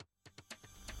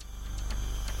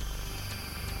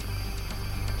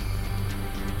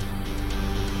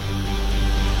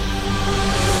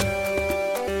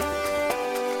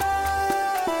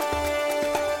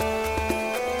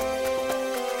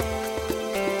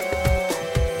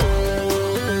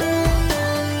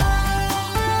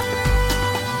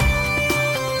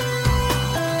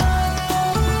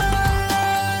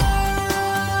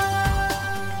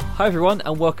Hi everyone,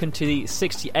 and welcome to the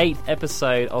 68th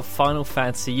episode of Final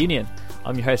Fantasy Union.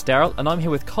 I'm your host Darryl, and I'm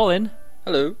here with Colin.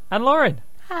 Hello. And Lauren.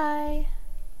 Hi.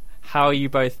 How are you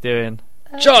both doing?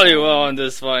 Jolly well on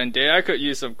this fine day. I could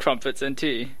use some crumpets and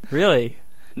tea. Really?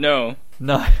 No.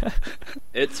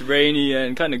 It's rainy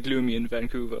and kind of gloomy in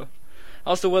Vancouver.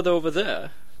 How's the weather over there?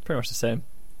 pretty much the same.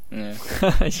 Yeah.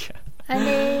 Yeah. I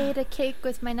made a cake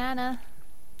with my nana.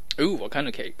 Ooh, what kind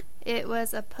of cake? It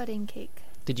was a pudding cake.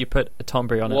 Did you put a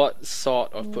tomberry on it? What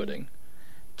sort of pudding?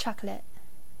 Chocolate.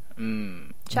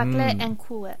 Chocolate And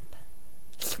Cool Whip.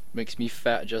 makes me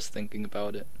fat just thinking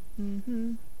about it.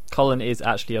 Mm-hmm. Colin is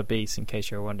actually obese, in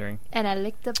case you're wondering. And I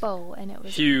licked the bowl, and it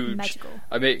was Huge. magical.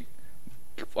 I make...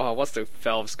 Oh, what's the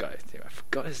Valves guy? I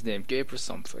forgot his name. Gabe or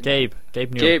something. Gabe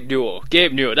Newell.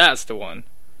 Gabe Newell, that's the one.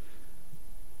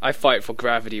 I fight for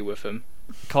gravity with him.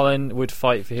 Colin would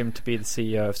fight for him to be the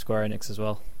CEO of Square-Enix as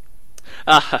well.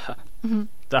 Ah,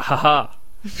 Ha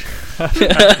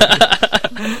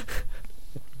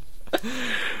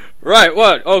Right,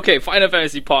 what? Okay, Final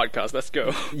Fantasy podcast, let's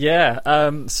go. Yeah,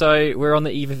 so we're on the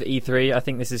eve of E3. I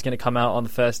think this is going to come out on the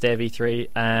first day of E3,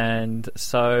 and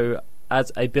so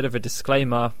as a bit of a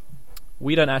disclaimer,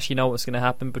 we don't actually know what's going to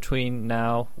happen between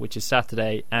now, which is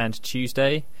Saturday, and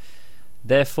Tuesday.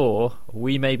 Therefore,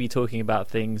 we may be talking about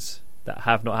things that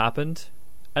have not happened,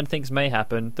 and things may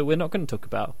happen that we're not going to talk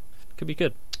about. Could be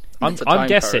good. I'm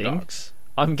guessing paradox.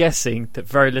 I'm guessing that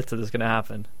very little is going to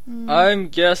happen. I'm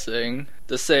guessing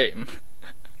the same.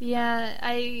 Yeah,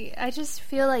 I just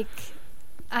feel like...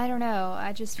 I don't know.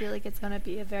 I just feel like it's going to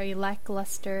be a very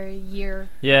lackluster year.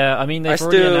 Yeah, I mean, they've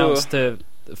already announced that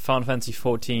Final Fantasy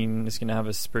 14 is going to have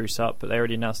a spruce up, but they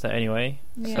already announced that anyway.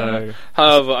 Yeah. So,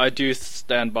 however, I do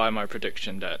stand by my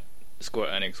prediction that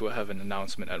Square-Enix will have an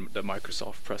announcement at the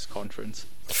Microsoft press conference.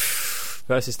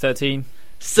 Versus 13.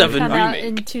 7 Come out remake.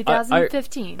 in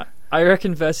 2015. I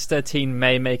reckon Versus 13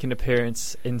 may make an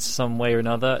appearance in some way or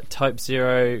another. Type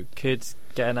 0 could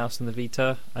get announced on the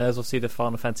Vita. And there's also the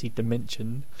Final Fantasy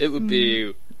Dimension. It would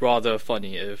be rather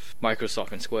funny if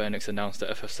Microsoft and Square-Enix announced the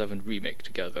FF7 remake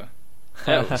together.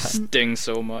 That would sting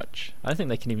so much. I think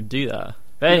they can even do that.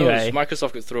 But anyway,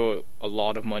 Microsoft could throw a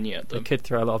lot of money at them. they could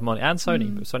throw a lot of money. And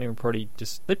Sony. But Sony would probably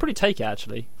they'd probably take it,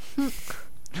 actually.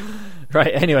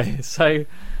 Right, anyway, so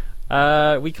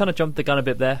we kind of jumped the gun a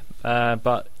bit there.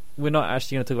 But we're not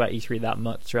actually going to talk about E3 that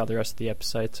much throughout the rest of the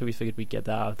episode, so we figured we'd get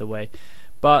that out of the way.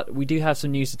 But we do have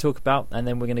some news to talk about, and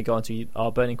then we're going to go on to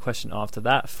our burning question after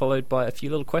that, followed by a few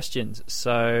little questions.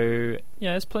 So,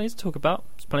 yeah, there's plenty to talk about.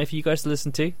 There's plenty for you guys to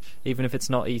listen to, even if it's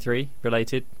not E3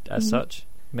 related as such,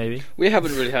 maybe. We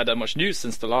haven't really had that much news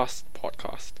since the last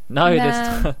podcast. No.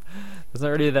 There's not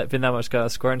really been that much.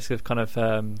 Square Enix have kind of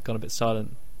gone a bit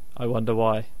silent. I wonder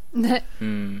why.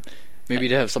 Maybe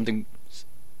they have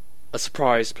a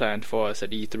surprise planned for us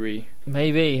at E3.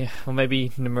 Maybe. Or maybe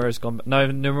Nomura's gone... No,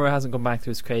 Nomura hasn't gone back to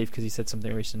his cave because he said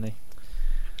something recently.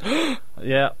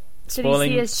 Yeah.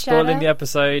 Spoiling the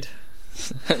episode.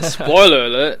 Spoiler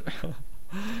alert.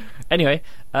 Anyway,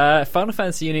 Final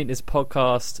Fantasy Union is a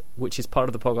podcast which is part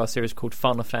of the podcast series called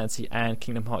Final Fantasy and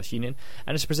Kingdom Hearts Union,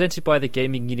 and it's presented by the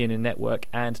Gaming Union and Network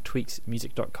and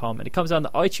tweaksmusic.com, and it comes out on the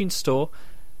iTunes Store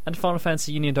and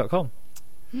FinalFantasyUnion.com,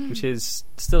 which is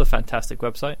still a fantastic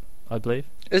website, I believe.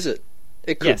 Is it?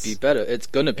 It could be better. It's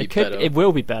gonna be better. It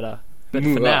will be better, but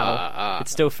for now, it's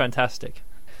still fantastic.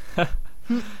 And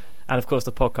of course,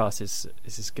 the podcast is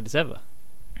as good as ever.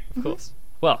 Of course.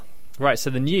 Well, right.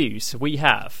 So the news we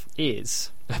have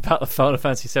is about the Final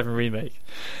Fantasy VII remake.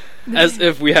 As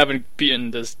if we haven't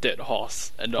beaten this dead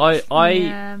horse enough.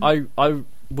 I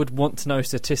would want to know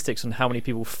statistics on how many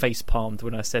people face palmed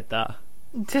when I said that.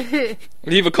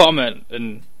 Leave a comment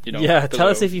and tell below.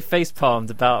 us if you face palmed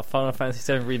about Final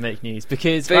Fantasy VII remake news,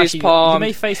 because facepalm, you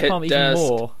may face palm even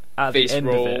more at the end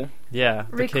roll. of it. Yeah,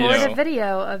 record a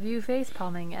video of you face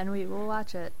palming and we will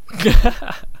watch it.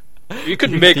 You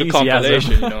could make a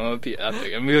compilation, it'd be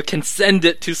epic, and we can send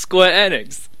it to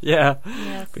Square-Enix. Yeah,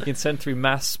 yes. We can send through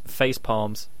mass face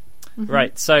palms.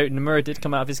 Right, so Nomura did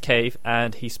come out of his cave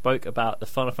and he spoke about the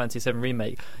Final Fantasy VII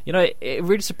remake. It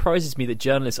really surprises me that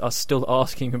journalists are still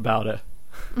asking about it.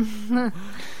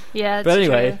 Yeah, but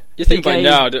anyway, true. You think by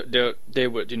now they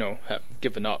would, have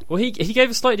given up. Well, he gave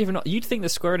a slightly different... You'd think that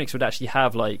Square Enix would actually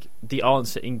have, the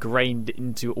answer ingrained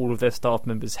into all of their staff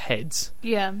members' heads.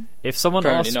 Yeah. If someone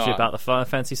Apparently asks you about the Final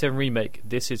Fantasy VII remake,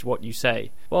 this is what you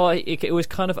say. Well, it was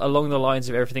kind of along the lines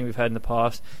of everything we've heard in the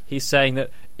past. He's saying that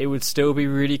it would still be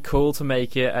really cool to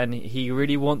make it, and he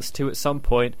really wants to at some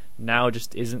point. Now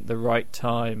just isn't the right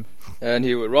time. And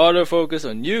he would rather focus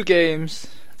on new games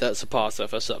that surpass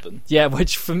FF7. Yeah,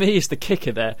 which for me is the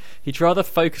kicker there. He'd rather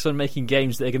focus on making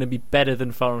games that are going to be better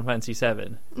than Final Fantasy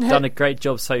VII. Done a great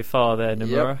job so far there,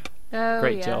 Nomura. Yep. Oh,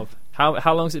 Great yeah. job.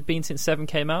 How long has it been since 7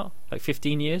 came out? Like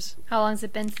 15 years? How long has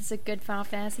it been since a good Final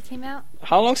Fantasy came out?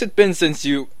 How long's it been since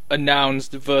you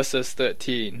announced Versus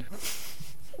 13?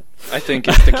 I think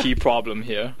it's the key problem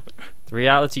here.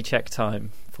 Reality check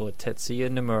time for Tetsuya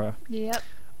Nomura. Yep.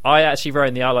 I actually wrote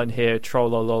in the outline here, troll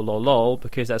lol lol lol lol,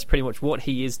 because that's pretty much what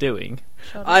he is doing.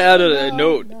 I added a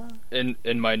note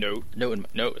in my note. No, in my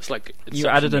note. It's like You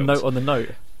added a note on the note.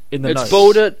 In the it's note.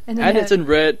 bolded In the and note. it's in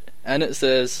red, and it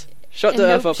says, "Shut the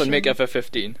F up and make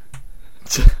FF15."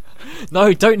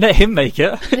 No, don't let him make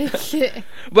it.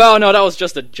 Well, no, that was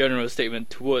just a general statement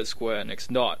towards Square-Enix,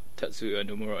 not Tetsuya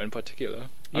Nomura in particular.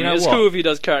 I mean, it's cool if he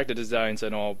does character designs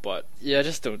and all, but yeah,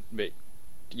 just don't make.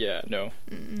 Yeah, no.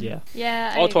 Yeah.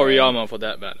 Yeah. Or Toriyama for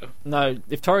that matter. No,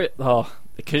 if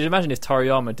could you imagine if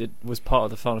Toriyama was part of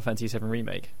the Final Fantasy VII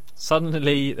remake?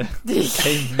 Suddenly, the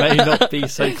game may not be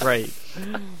so great.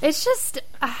 It's just,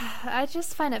 I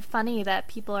just find it funny that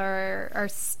people are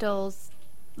still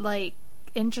like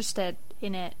interested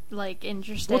in it, like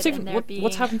interested in there being.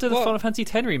 What's happened to the Final Fantasy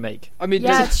X remake? I mean,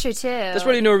 Yeah, it's true too. there's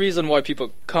really no reason why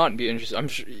people can't be interested. I'm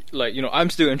sure, like, you know, I'm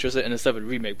still interested in the 7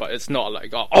 remake, but it's not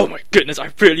like, oh my goodness,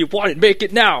 I really want to make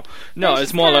it now. No, It's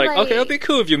it's more kinda like, like- okay, it'll be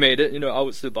cool if you made it. You know, I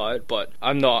would still buy it, but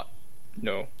I'm not.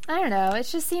 No. I don't know. It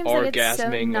just seems like it's so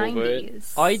Orgasming over it.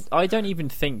 90s. I don't even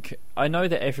think... I know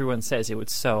that everyone says it would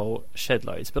sell shed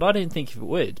loads, but I don't think it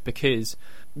would, because,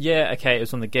 yeah, okay, it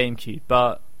was on the GameCube,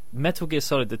 but Metal Gear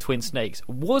Solid The Twin Snakes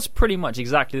was pretty much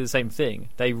exactly the same thing.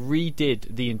 They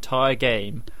redid the entire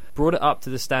game, brought it up to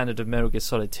the standard of Metal Gear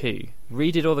Solid 2,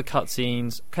 redid all the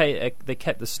cutscenes. Okay, they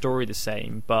kept the story the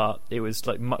same, but it was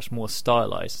like much more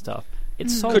stylized stuff.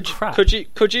 It's so crap.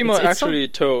 Kojima It's actually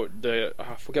told I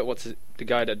forget what's the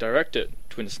guy that directed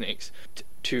Twin Snakes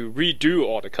to redo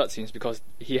all the cutscenes because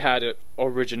he had it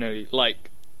originally like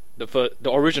the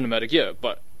original Metal Gear,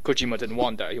 but Kojima didn't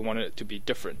want that. He wanted it to be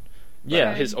different.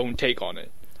 Yeah, his own take on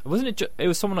it. Wasn't it? It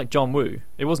was someone like John Woo.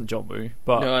 It wasn't John Woo,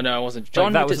 but No, it wasn't.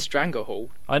 John that did was-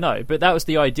 Stranglehold. I know. But that was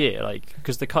the idea, like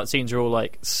because the cutscenes are all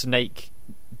like Snake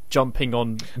jumping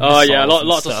on. Oh yeah, missiles and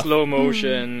lots of stuff. slow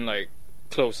motion, like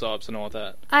close-ups and all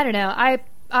that. I don't know.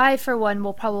 I for one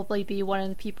will probably be one of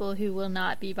the people who will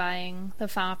not be buying the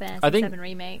Final Fantasy VII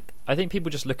remake. I think people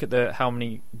just look at how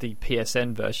many the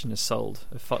PSN version has sold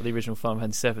of the original Final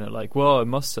Fantasy VII and are like, well, it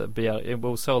must be out. It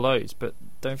will sell loads, but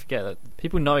don't forget that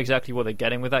people know exactly what they're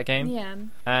getting with that game, Yeah.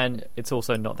 and it's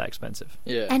also not that expensive.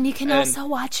 Yeah, And you can also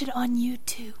watch it on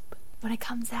YouTube when it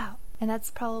comes out. And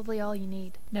that's probably all you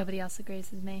need. Nobody else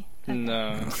agrees with me. Okay.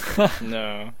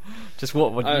 No. Just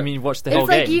what you mean? Watch the whole It's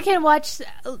like game? you can watch.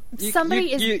 Somebody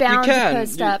you is bound can. to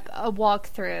post up a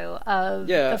walkthrough of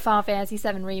the Final Fantasy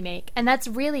VII remake, and that's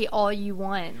really all you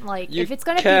want. Like, if it's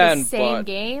going to be the same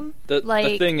game, the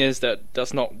like thing is that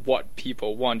that's not what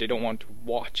people want. They don't want to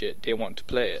watch it; they want to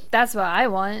play it. that's what I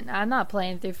want. I'm not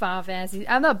playing through Final Fantasy.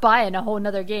 I'm not buying a whole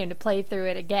nother game to play through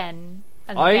it again.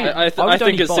 And again. I would think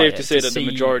only it's buy safe it to say to that the see-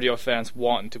 majority of fans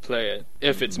want to play it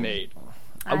if it's made.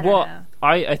 I don't know.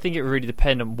 I think it really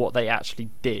depends on what they actually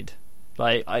did.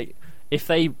 Like if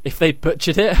they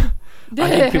butchered it, I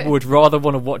think people would rather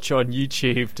want to watch it on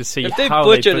YouTube to see If they how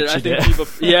butchered they it, I butchered think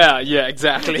people. Yeah,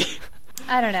 exactly.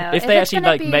 I don't know. If they it's actually gonna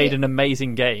like be- made an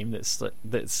amazing game that's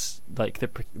like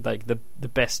the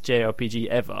best JRPG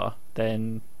ever,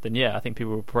 then yeah, I think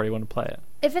people would probably want to play it.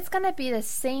 If it's gonna be the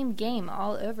same game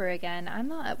all over again, I'm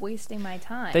not wasting my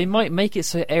time. They might make it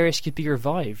so Ares could be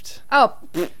revived, Oh,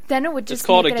 then it would just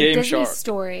called make a it Game Disney Shark.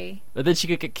 story. but then she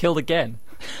could get killed again.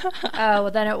 Oh,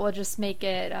 well, then it will just make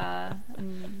it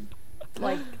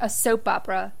like a soap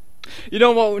opera. You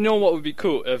know what would be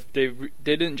cool if they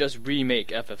didn't just remake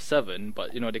FF7,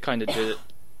 but they kind of did it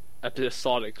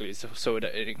episodically, so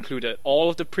that it included all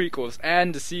of the prequels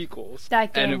and the sequels. That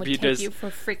and game it'd would be take this, you for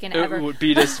freaking It ever. would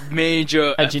be this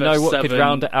major. And FF7 you know what could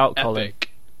round it out, Colin?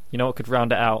 epic. You know what could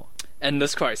round it out?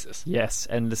 Endless Crisis. Yes,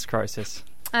 Endless Crisis.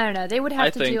 I don't know. They would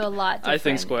have to do a lot different. I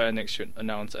think Square Enix should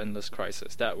announce Endless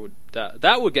Crisis. That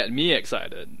would get me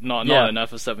excited. Not an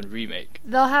FF7 remake.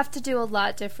 They'll have to do a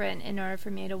lot different in order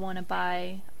for me to want to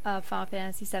buy Final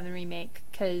Fantasy VII remake,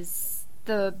 because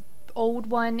the old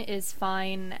one is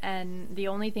fine, and the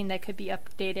only thing that could be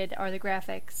updated are the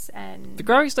graphics. And The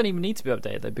graphics don't even need to be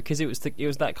updated though, because it was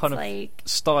that kind of like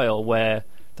style where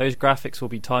those graphics will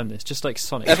be timeless, just like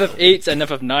Sonic. FF8's and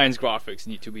FF9's graphics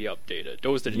need to be updated.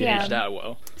 Those didn't Yeah. age that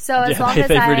well. so as long they as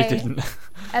really didn't.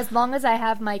 as long as I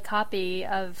have my copy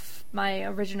of my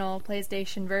original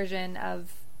PlayStation version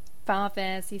of Final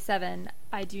Fantasy VII,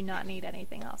 I do not need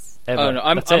anything else. Ever. Oh, no,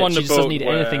 I'm That's it. on the She just doesn't boat need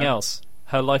where- anything else.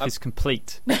 Her life is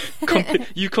complete.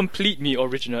 You complete me,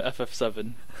 original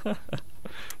FF7.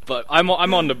 But I'm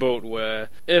on the boat where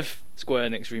if Square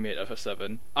Enix remade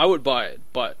FF7, I would buy it,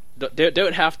 but they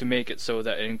would have to make it so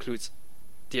that it includes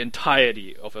the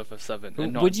entirety of FF7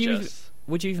 and not Would you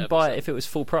even buy it FF7. if it was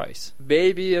full price?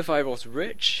 Maybe if I was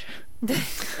rich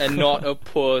and not a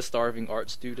poor, starving art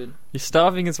student. You're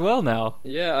starving as well now.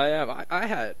 Yeah, I am. I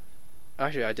had...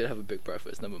 Actually, I did have a big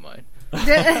breakfast, never mind.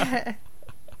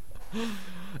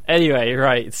 Anyway,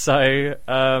 right. So,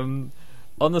 on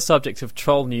the subject of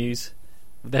troll news,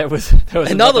 there was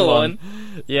another one.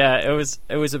 Yeah,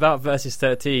 it was about Versus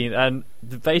 13, and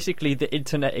basically the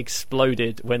internet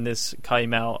exploded when this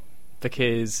came out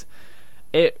because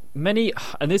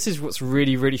and this is what's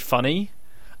really, really funny.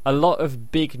 A lot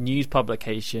of big news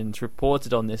publications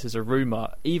reported on this as a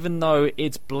rumor, even though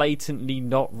it's blatantly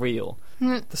not real.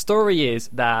 The story is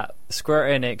that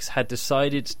Square-Enix had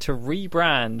decided to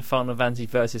rebrand Final Fantasy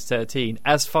Versus 13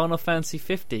 as Final Fantasy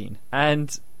 15,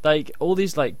 and like all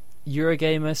these like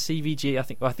Eurogamer, CVG, I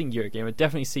think Eurogamer,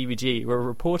 definitely CVG, were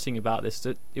reporting about this,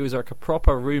 that it was like a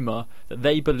proper rumor that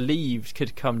they believed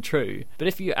could come true. But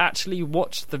if you actually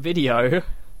watch the video,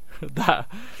 that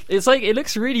it's like it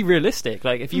looks really realistic.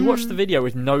 Like if you watch the video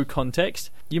with no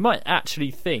context, you might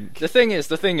actually think. The thing is,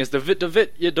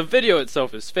 the video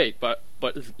itself is fake, but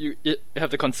you have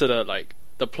to consider like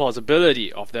the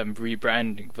plausibility of them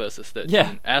rebranding Versus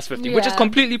 13 as 15, which is Yeah.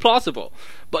 completely plausible.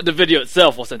 But the video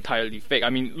itself was entirely fake. I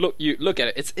mean, look at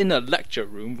it. It's in a lecture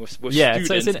room with Yeah, so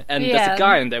students, it's in- and Yeah. there's a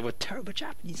guy in there with terrible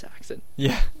Japanese accent.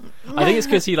 Yeah, I think it's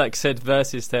because he like said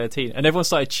Versus 13, and everyone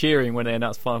started cheering when they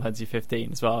announced Final Fantasy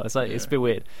 15 as well. It's like it's a bit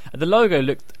weird. And the logo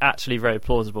looked actually very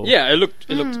plausible. Yeah, it looked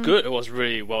good. It was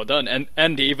really well done,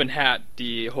 and they even had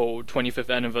the whole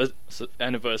 25th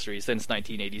anniversary since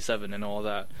 1987 and all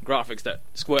that graphics that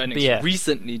Square Enix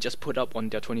recently just put up on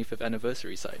their 25th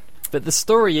anniversary site. But the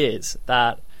story is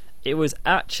that it was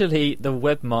actually the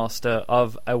webmaster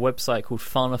of a website called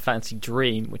Final Fantasy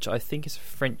Dream, which I think is a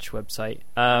French website.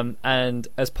 And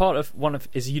as part of one of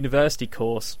his university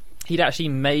course, he'd actually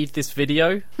made this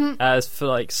video as for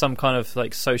like some kind of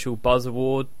like social buzz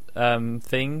award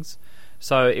things.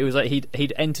 So it was like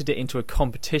he'd entered it into a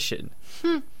competition.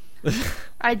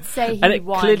 I'd say he And it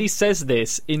won. clearly says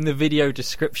this in the video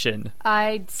description.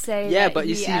 I'd say Yeah, that but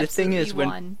you he see, the thing is, absolutely when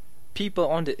won. people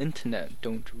on the internet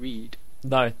don't read,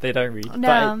 No, they don't read.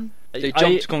 No. But they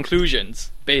jump to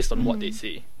conclusions based on what they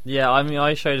see. Yeah, I mean,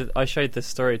 I showed this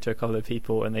story to a couple of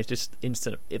people, and they just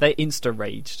insta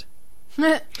raged.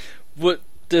 Would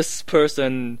this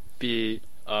person be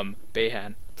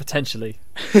Bayhan? Potentially.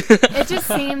 It just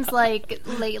seems like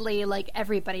lately, like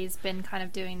everybody's been kind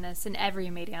of doing this in every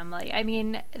medium. Like, I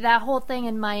mean, that whole thing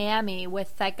in Miami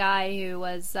with that guy who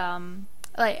was,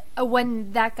 like,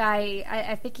 when that guy,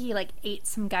 I think he like ate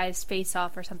some guy's face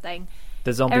off or something.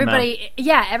 The zombie man.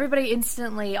 Everybody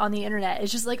instantly on the internet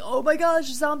is just like, oh my gosh,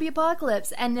 zombie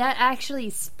apocalypse. And that actually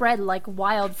spread like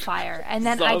wildfire. And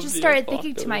then I just Zombie started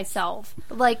thinking to apocalypse. myself,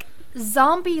 like,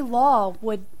 zombie law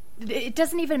it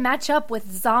doesn't even match up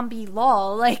with zombie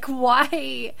law. Like,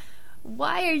 why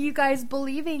are you guys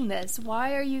believing this?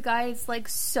 Why are you guys like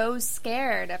so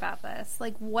scared about this?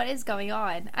 Like, what is going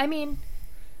on? I mean,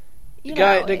 The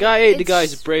guy ate the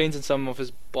guy's brains and some of his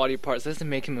body parts. Doesn't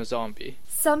make him a zombie.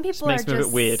 Some people makes me a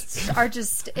bit weird.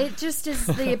 It just is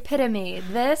the epitome.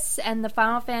 This and the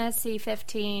Final Fantasy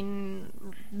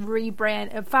 15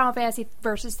 rebrand, Final Fantasy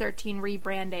Versus 13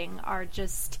 rebranding are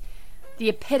just the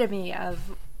epitome of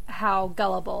how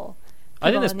gullible. I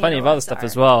think people there's on the plenty of other interwebs stuff are.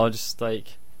 as well. Just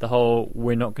like the whole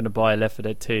we're not going to buy Left 4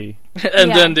 Dead 2. And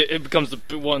Yeah. then it becomes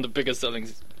one of the biggest selling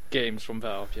games from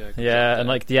Valve. Yeah, and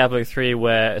like Diablo 3,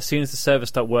 where as soon as the servers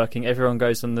start working, everyone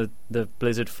goes on the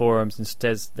Blizzard forums and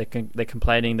says they're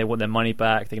complaining, they want their money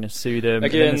back, they're going to sue them.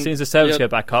 And then Again, as soon as the servers yeah. go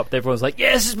back up, everyone's like,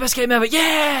 "Yeah, this is the best game ever!"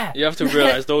 Yeah. You have to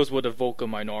realize those were the vocal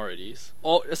minorities.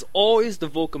 It's always the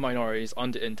vocal minorities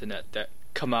on the internet that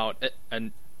come out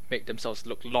and make themselves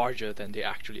look larger than they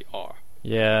actually are.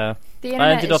 Yeah. The I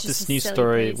internet ended is off just this a news silly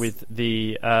story place. with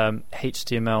the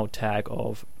HTML tag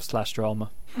of /drama.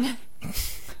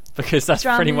 Because that's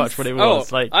pretty much what it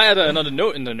was. I had another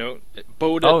note in the note,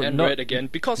 bolded and red again,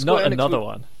 because Square not Enix another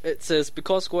one. It says,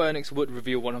 because Square Enix would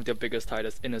reveal one of their biggest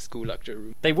titles in a school lecture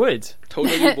room. They would.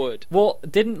 Totally would. Well,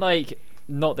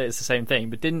 not that it's the same thing,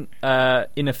 but didn't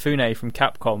Inafune from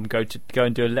Capcom go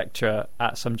and do a lecture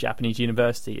at some Japanese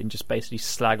university and just basically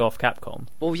slag off Capcom?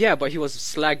 Well, yeah, but he was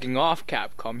slagging off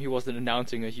Capcom. He wasn't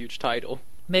announcing a huge title.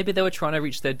 Maybe they were trying to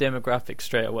reach their demographic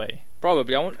straight away.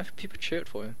 Probably. I want people cheered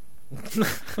for him.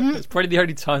 It's probably the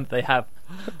only time that they have.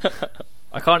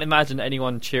 I can't imagine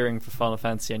anyone cheering for Final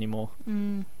Fantasy anymore.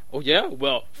 Oh yeah?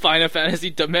 Well, Final Fantasy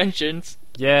Dimensions.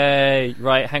 Yay!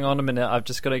 Right, hang on a minute. I've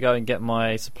just got to go and get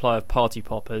my supply of party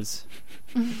poppers.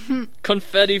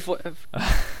 Confetti for...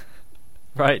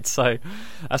 Right, so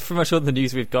that's pretty much all the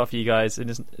news we've got for you guys. It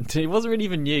wasn't really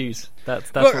even news. That's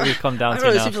what we've come down to know,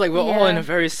 now. It seems like we're all in a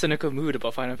very cynical mood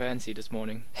about Final Fantasy this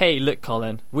morning. Hey, look,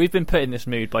 Colin. We've been put in this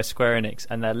mood by Square-Enix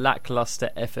and their lackluster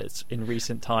efforts in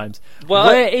recent times. Well,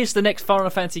 where is the next Final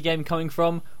Fantasy game coming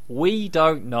from? We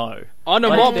don't know. On a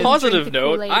Like, more then- positive Drink the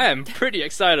note, Kool-Aid. I am pretty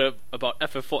excited about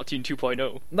FF14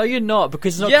 2.0. No, you're not,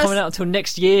 because it's not Yes. coming out until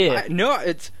next year. No,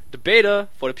 it's the beta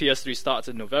for the PS3 starts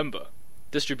in November.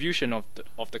 Distribution of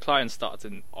the client starts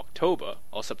in October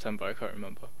or September, I can't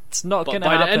remember. It's not But going to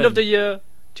by happen. the end of the year,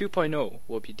 2.0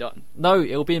 will be done. No,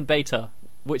 it'll be in beta.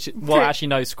 Actually,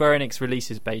 no. Square Enix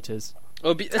releases betas.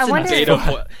 It's I in wonder- beta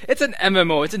for... It's an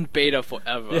MMO, it's in beta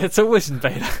forever. It's always in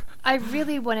beta. I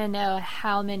really want to know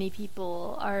how many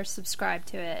people are subscribed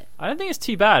to it. I don't think it's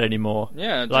too bad anymore.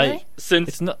 Yeah, Like, since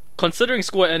it's not. considering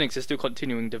Square Enix is still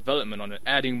continuing development on it,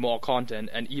 adding more content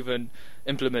and even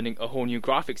implementing a whole new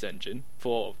graphics engine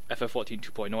for FF14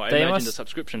 2.0, I They imagine must- the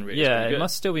subscription rate is Yeah, pretty it good.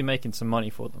 must still be making some money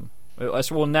for them.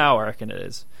 Well, now I reckon it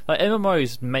is. Like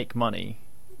MMOs make money.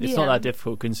 It's not Yeah. that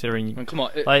difficult considering. I mean, come on,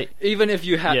 Like, even if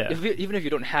you have, yeah. even if you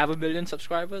don't have 1 million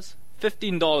subscribers,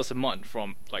 $15 a month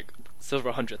from like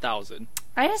several 100,000.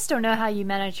 I just don't know how you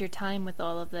manage your time with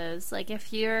all of those. Like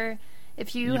if you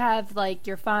have like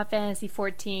your Final Fantasy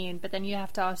 14, but then you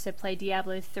have to also play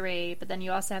Diablo 3, but then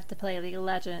you also have to play League of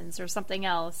Legends or something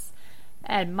else,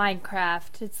 and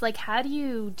Minecraft. It's like, how do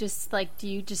you just like, do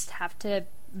you just have to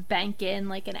bank in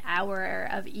like an hour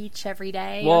of each every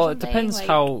day? well, or it something?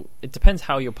 depends Like,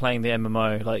 how you're playing the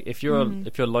MMO. Like if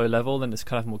you're low level, then it's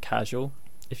kind of more casual.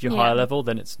 If you're higher level,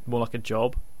 then it's more like a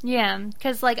job. Yeah,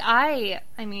 because like I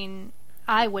mean,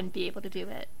 I wouldn't be able to do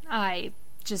it. I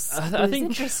just I lose think-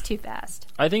 interest too fast.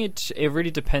 I think it really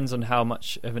depends on how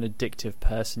much of an addictive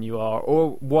person you are,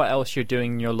 or what else you're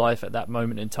doing in your life at that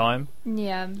moment in time.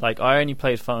 Yeah. Like I only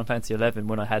played Final Fantasy 11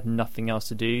 when I had nothing else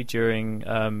to do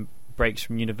during breaks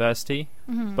from university.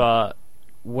 But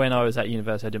when I was at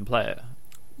university, I didn't play it.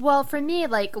 Well, for me,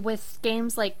 like with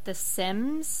games like The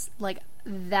Sims, like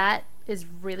that is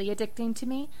really addicting to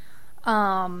me.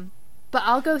 But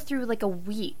I'll go through like a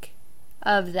week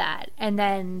of that, and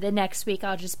then the next week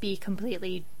I'll just be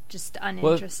completely just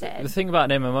uninterested. Well, the thing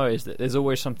about an MMO is that there's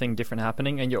always something different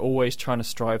happening, and you're always trying to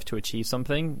strive to achieve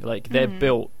something. Like they're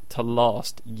built to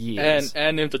last years.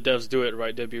 And if the devs do it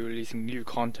right, they'll be releasing new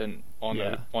content on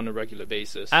a regular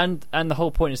basis. And the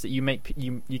whole point is that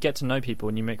you get to know people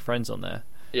and you make friends on there.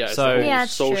 Yeah, it's So- a Yeah, whole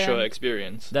it's social true.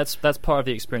 experience. That's part of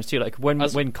the experience too. Like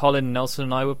when Colin, Nelson,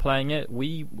 and I were playing it,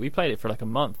 we played it for like a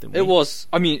month. Didn't we? It was,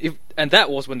 I mean, and that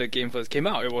was when the game first came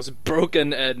out. It was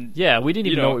broken and Yeah, we didn't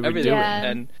even know what we were everything. doing.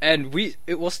 Yeah. And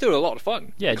it was still a lot of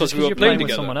fun. Yeah, because just we were you're playing with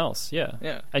together. someone else. Yeah,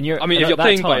 Yeah, and you're. I mean, and if you're at that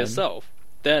playing by time- yourself,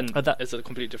 then At that- it's a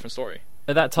completely different story.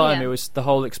 At that time, Yeah. it was the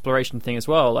whole exploration thing as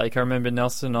well. Like I remember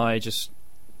Nelson and I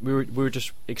we were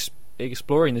just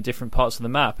exploring the different parts of the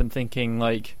map and thinking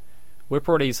like we're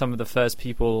probably some of the first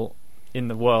people in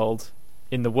the world's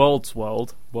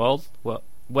world,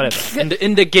 whatever.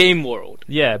 In the game world.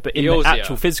 Yeah, but in Eosia. the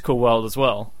actual physical world as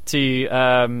well. To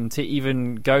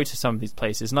even go to some of these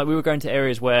places, and like we were going to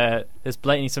areas where there's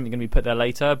blatantly something going to be put there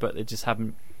later, but they just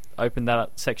haven't opened that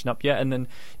section up yet. And then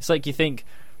it's like you think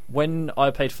when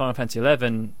I played Final Fantasy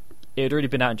 11, it had already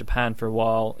been out in Japan for a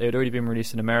while. It had already been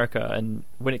released in America, and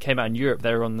when it came out in Europe,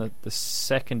 they were on the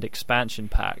second expansion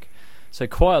pack. So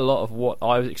quite a lot of what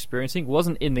I was experiencing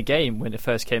wasn't in the game when it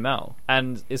first came out.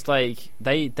 And it's like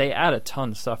they add a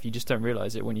ton of stuff. You just don't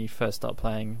realise it when you first start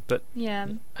playing. But Yeah.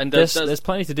 And there's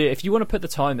plenty to do. If you want to put the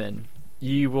time in,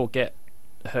 you will get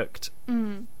hooked.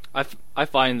 I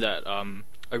find that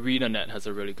ArenaNet has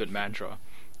a really good mantra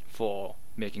for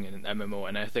making it an MMO,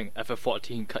 and I think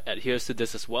FF14 adheres to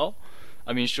this as well.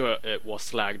 I mean, sure, it was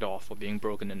slagged off for being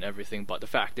broken and everything, but the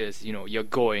fact is, you're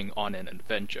going on an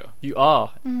adventure You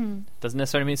are. Doesn't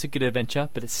necessarily mean it's a good adventure,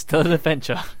 but it's still an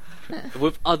adventure.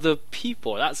 with other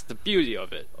people. That's the beauty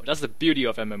of it. That's the beauty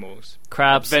of MMOs.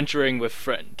 Crabs. Adventuring with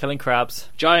friends. Killing crabs.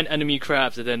 Giant enemy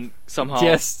crabs, and then somehow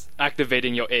Yes.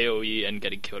 activating your AoE and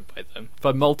getting killed by them.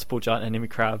 By multiple giant enemy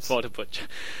crabs. For the butcher.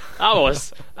 That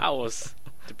was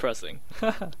depressing.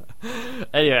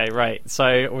 Anyway, right.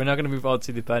 So we're now going to move on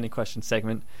to the burning question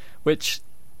segment, which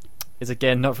is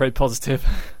again not very positive.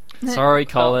 Sorry,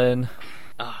 Colin.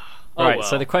 Right, well.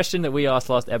 so the question that we asked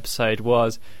last episode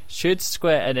was, should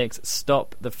Square Enix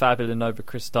stop the Fabula Nova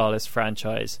Crystallis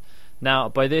franchise? Now,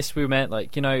 by this we meant,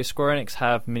 like, Square Enix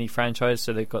have mini franchises,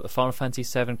 so they've got the Final Fantasy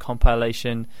VII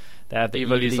compilation, they have the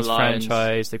Ivalice Ivalice Alliance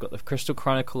franchise, they've got the Crystal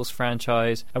Chronicles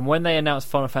franchise, and when they announced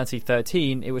Final Fantasy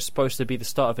 13, it was supposed to be the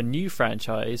start of a new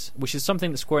franchise, which is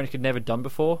something that Square Enix had never done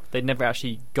before. They'd never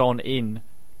actually gone in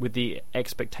with the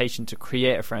expectation to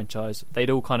create a franchise.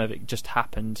 They'd all kind of, it just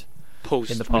happened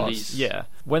in the past. Yeah.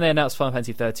 When they announced Final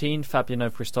Fantasy 13, Fabula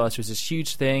Nova Crystallis was this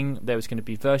huge thing. There was going to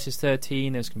be Versus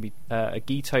 13, there was going to be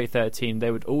Agito 13.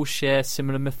 They would all share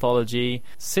similar mythology.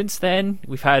 Since then,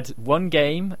 we've had one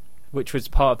game, which was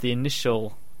part of the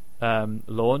initial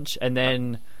launch, and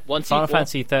then Final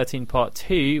Fantasy 13 Part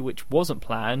 2, which wasn't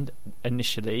planned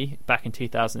initially back in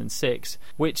 2006,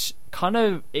 which kind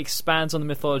of expands on the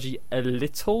mythology a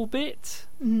little bit,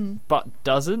 but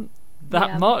doesn't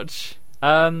that much.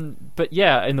 But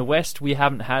yeah, in the West we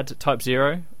haven't had Type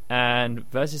 0, and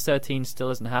Versus 13 still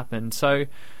hasn't happened. So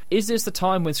is this the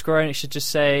time when Square Enix should just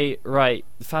say, right,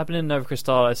 Fabula Nova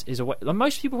Crystallis is away? Like,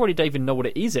 most people probably don't even know what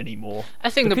it is anymore. I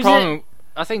think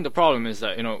the problem is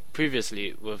that,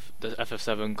 previously with the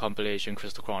FF7 compilation,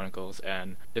 Crystal Chronicles,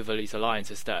 and Ivalice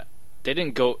Alliance, is that they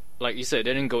didn't go, like you said,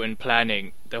 they didn't go in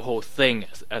planning the whole thing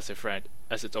as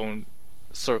its own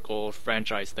circle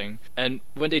franchise thing. And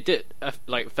when they did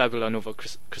Fabula Nova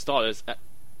Crystallis,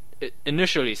 it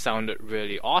initially sounded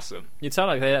really awesome. It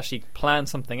sounded like they actually planned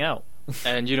something out.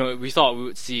 And we thought we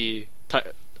would see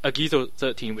Agito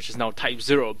 13, which is now Type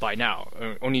 0 by now.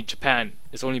 Only Japan,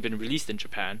 it's only been released in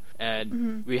Japan,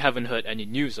 and we haven't heard any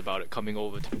news about it coming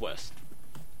over to the West.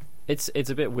 It's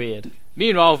a bit weird.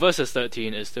 Meanwhile, Versus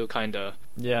 13 is still kind of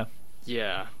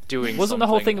doing. Wasn't the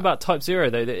whole thing about Type 0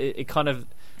 though that it kind of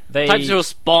Type 0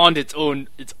 spawned its own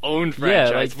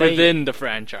franchise within the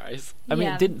franchise. I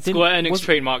mean, didn't Square Enix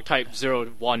trademarked Type 0,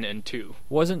 1 and 2.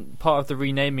 Wasn't part of the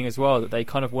renaming as well that they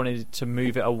kind of wanted to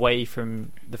move it away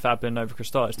from the Fabula Nova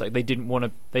Crystallis? Like, they didn't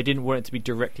want it to be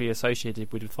directly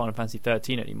associated with Final Fantasy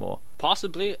 13 anymore.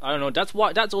 Possibly, I don't know.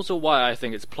 That's also why I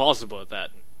think it's plausible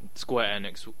that Square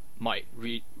Enix might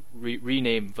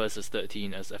rename Versus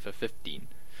 13 as FF15.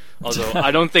 Although I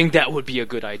don't think that would be a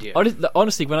good idea.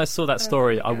 Honestly, when I saw that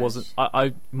story,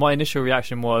 my initial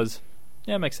reaction was,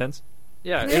 yeah, it makes sense.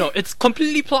 Yeah, it's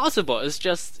completely plausible. It's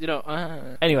just,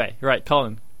 Anyway, right,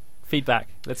 Colin, feedback.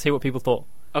 Let's hear what people thought.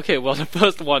 Okay, well, the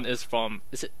first one is from...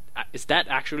 Is that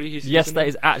actually his username? Yes, that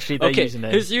is actually their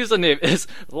username. His username is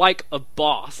like a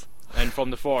boss. And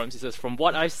from the forums, he says, from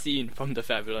what I've seen from the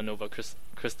Fabula Nova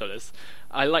Crystallis,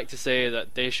 I like to say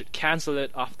that they should cancel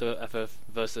it after FF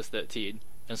Versus 13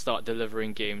 and start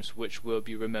delivering games which will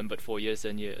be remembered for years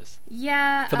and years.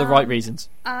 Yeah. For the right reasons.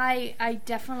 I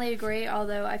definitely agree,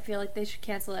 although I feel like they should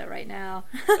cancel it right now.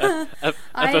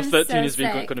 FF13 is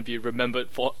going to be remembered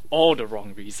for all the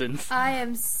wrong reasons. I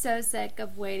am so sick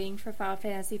of waiting for Final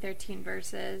Fantasy 13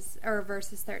 Versus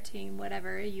 13,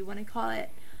 whatever you want to call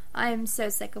it. I am so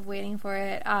sick of waiting for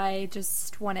it. I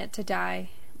just want it to die,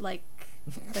 like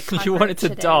the You want it to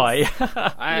die?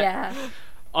 Yeah.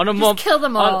 Just kill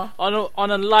them all.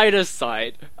 On a lighter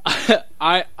side,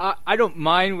 I don't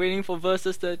mind waiting for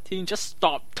Versus 13. Just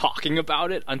stop talking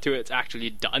about it until it's actually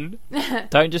done.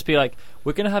 Don't just be like,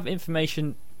 we're going to have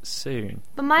information soon.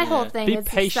 But my whole thing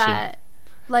is that,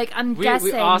 like, I'm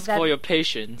guessing we ask that for your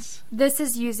patience. This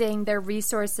is using their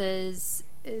resources,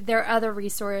 their other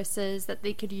resources that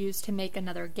they could use to make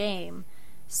another game.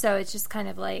 So it's just kind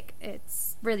of like,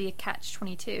 it's really a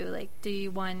catch-22. Like, do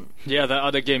you want... Yeah, that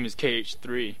other game is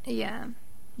KH3. Yeah.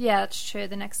 Yeah, that's true.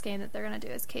 The next game that they're going to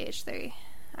do is KH3.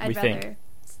 I'd rather... think.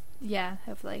 Yeah,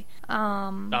 hopefully.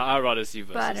 I'd rather see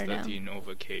Versus 13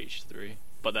 over KH3.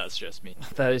 But that's just me.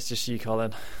 That is just you,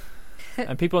 Colin.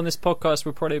 And people on this podcast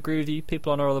will probably agree with you.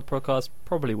 People on our other podcasts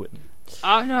probably wouldn't.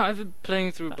 No, I've been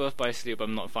playing through Birth by Sleep.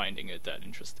 I'm not finding it that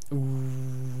interesting.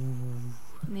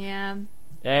 Ooh. Yeah.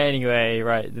 Anyway,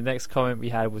 right, the next comment we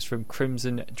had was from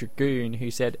Crimson Dragoon,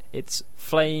 who said, its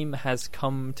flame has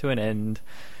come to an end.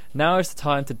 Now is the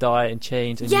time to die and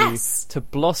change anew, to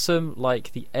blossom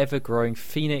like the ever-growing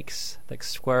phoenix that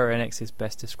Square Enix is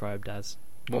best described as.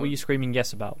 What were you screaming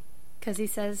yes about? Because he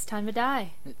says time to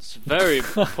die. It's very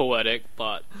poetic,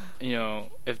 but,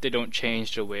 if they don't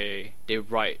change the way they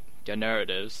write their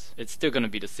narratives, it's still going to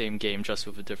be the same game, just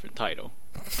with a different title.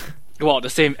 Well, the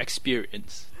same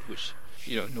experience, which...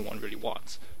 no one really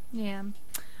wants. Yeah.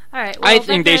 Alright, well, I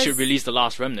think they should release The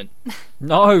Last Remnant.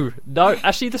 No.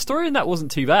 Actually, the story in that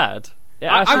wasn't too bad.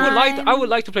 I would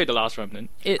like to play The Last Remnant.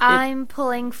 I'm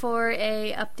pulling for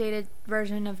a updated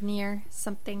version of Nier.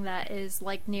 Something that is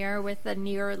like Nier, with a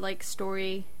Nier-like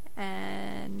story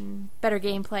and better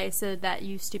gameplay, so that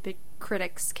you stupid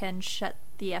critics can shut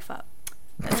the F up.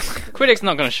 Critics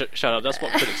not going to shut up. That's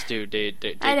what critics do. They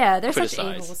I know, they're criticize. such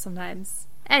a-holes sometimes.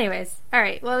 Anyways,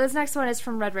 alright, well, this next one is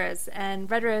from Red Rose,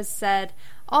 and Red Rose said,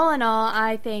 all in all,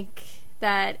 I think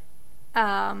that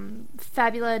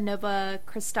Fabula Nova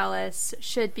Crystallis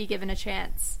should be given a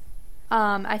chance.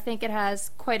 I think it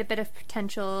has quite a bit of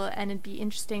potential, and it'd be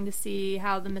interesting to see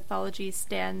how the mythology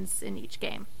stands in each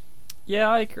game. Yeah,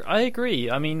 I agree.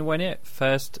 I mean, when it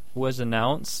first was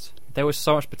announced, there was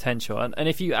so much potential. And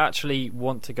if you actually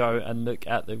want to go and look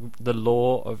at the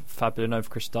lore of Fabula Nova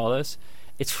Crystallis,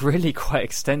 it's really quite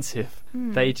extensive.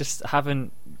 They just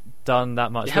haven't done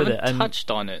that much with it. They haven't touched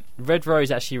on it. Red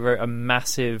Rose actually wrote a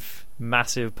massive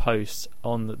post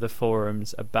on the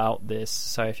forums about this.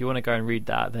 So if you want to go and read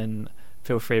that, then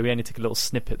feel free. We only took a little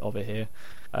snippet of it here.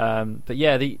 But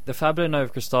yeah, the Fabula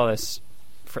Nova Crystallis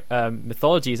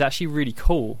mythology is actually really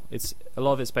cool. A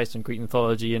lot of it's based on Greek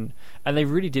mythology, and they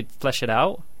really did flesh it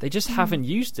out. They just haven't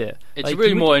used it. It's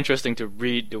really more interesting to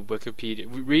read the Wikipedia,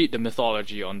 read the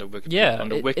mythology on the Wikipedia, on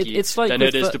the wiki, it's like than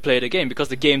it is to play the game, because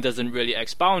the game doesn't really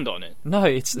expound on it. No,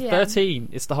 it's 13.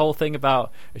 It's the whole thing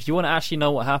about, if you want to actually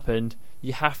know what happened,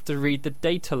 you have to read the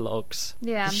data logs.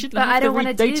 Yeah, you shouldn't but have I don't to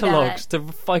read data logs to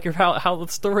figure out how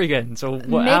the story ends or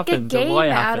what happened or why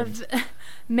it happened.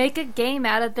 Make a game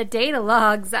out of the data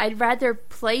logs. I'd rather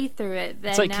play through it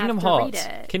than it's like have Kingdom to Hearts.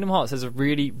 read it. Kingdom Hearts has a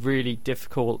really, really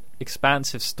difficult,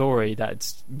 expansive story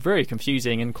that's very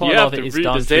confusing, and quite a lot of it is done. You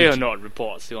have to read the Xehanort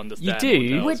reports to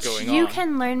understand Which you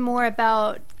can learn more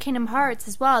about Kingdom Hearts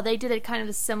as well. They did it kind of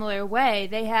a similar way.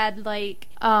 They had like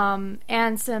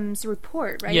Ansem's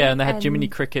report, right? Yeah, and they had Jiminy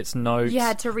Cricket's notes. You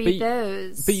had to read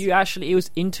those. But it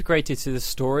was integrated to the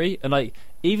story, and like,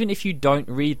 even if you don't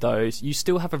read those, you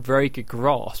still have a very good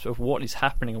grasp of what is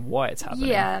happening and why it's happening.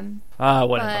 Yeah.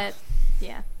 Whatever.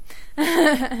 But,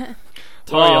 yeah.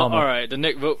 Well, alright,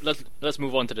 let's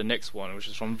move on to the next one, which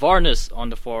is from Varnus on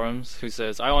the forums, who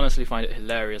says, I honestly find it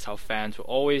hilarious how fans will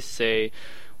always say,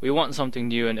 we want something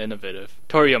new and innovative.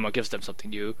 Toriyama gives them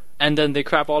something new, and then they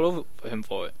crap all over him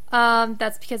for it.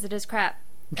 That's because it is crap.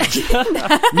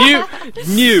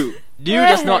 New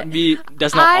does not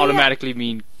automatically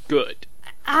mean good.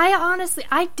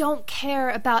 I don't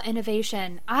care about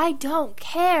innovation. I don't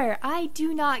care. I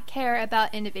do not care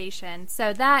about innovation.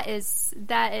 So that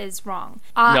is wrong.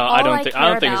 I don't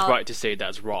think it's right to say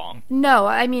that's wrong. No,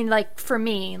 I mean, like, for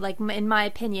me, like, in my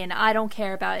opinion, I don't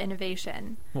care about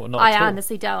innovation. Well, not I at all.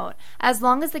 honestly don't. As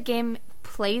long as the game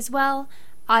plays well,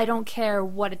 I don't care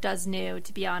what it does new,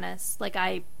 to be honest. Like,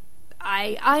 I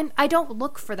don't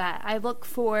look for that. I look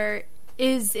for,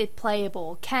 is it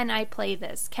playable? Can I play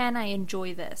this? Can I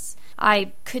enjoy this?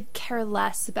 I could care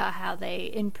less about how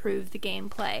they improve the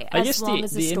gameplay. I guess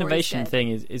the innovation thing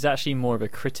is actually more of a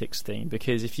critics thing,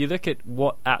 because if you look at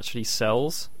what actually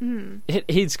sells, it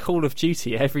is Call of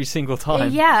Duty every single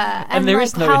time. Yeah. And there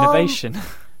is no innovation.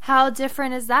 How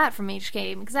different is that from each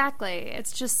game? Exactly.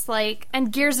 It's just like,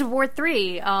 and Gears of War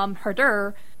 3,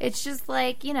 harder. It's just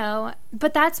like,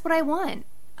 but that's what I want.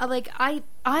 Like, I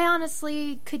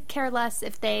honestly could care less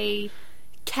if they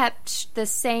kept the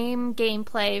same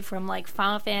gameplay from, like,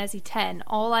 Final Fantasy X.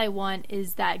 All I want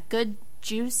is that good,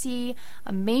 juicy,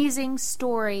 amazing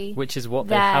story. Which is what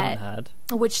they haven't had.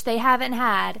 Which they haven't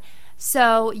had.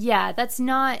 So, yeah, that's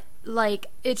not, like,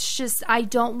 it's just, I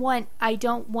don't want,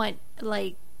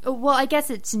 like, well, I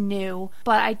guess it's new,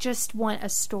 but I just want a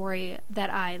story that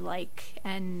I like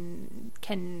and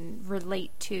can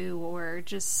relate to or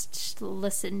just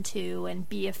listen to and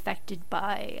be affected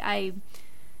by.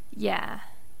 Yeah,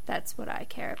 that's what I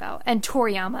care about. And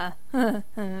Toriyama.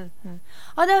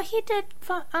 Although he did...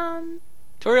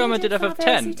 Toriyama did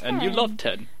FF10, and you loved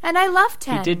 10. And I love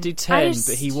 10. He did do 10,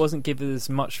 but he wasn't given as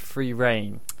much free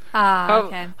reign.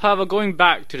 Okay. However, going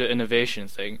back to the innovation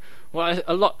thing,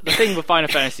 the thing with Final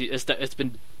Fantasy is that it's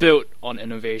been built on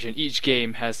innovation. Each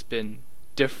game has been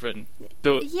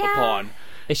built upon.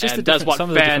 It's just and that's what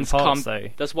fans parts,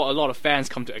 that's what a lot of fans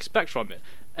come to expect from it,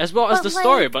 as well as the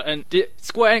story. But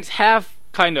Square-Enix have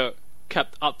kind of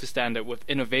kept up to standard with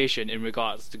innovation in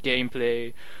regards to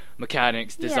gameplay,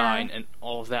 mechanics, design, and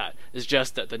all of that. It's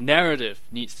just that the narrative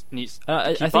needs to keep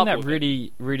I think up that with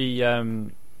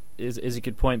really is a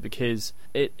good point, because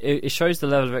it shows the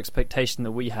level of expectation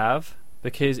that we have.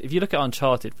 Because if you look at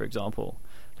Uncharted, for example,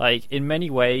 like, in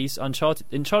many ways, Uncharted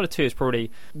 2 is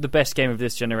probably the best game of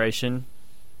this generation.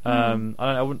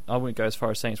 I wouldn't go as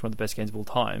far as saying it's one of the best games of all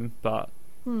time, but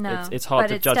it's hard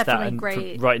to judge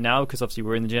that right now, because obviously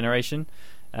we're in the generation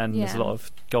and there's a lot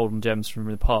of golden gems from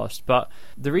the past. But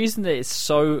the reason that it's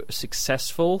so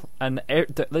successful, and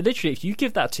literally if you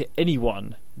give that to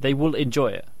anyone, they will enjoy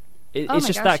it. it's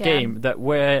just gosh, that game that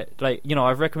where, like, you know,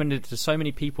 I've recommended it to so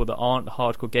many people that aren't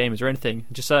hardcore gamers or anything.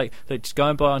 Just like they just go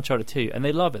and buy Uncharted 2, and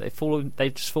they love it. They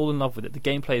just fall in love with it. The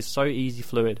gameplay is so easy,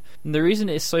 fluid, and the reason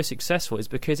it's so successful is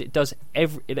because it does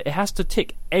it has to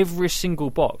tick every single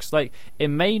box. Like, it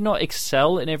may not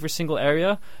excel in every single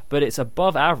area, but it's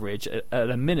above average at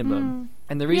a minimum.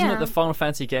 And the reason that the Final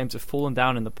Fantasy games have fallen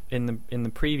down in the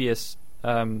previous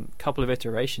couple of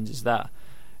iterations is that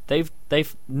they've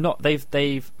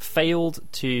failed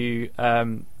to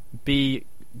be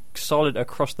solid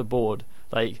across the board.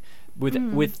 Like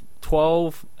with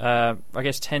 12, I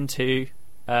guess 10-2,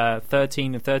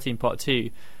 13 and 13 Part 2,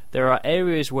 there are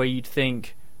areas where you'd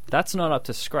think that's not up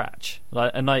to scratch.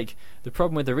 Like the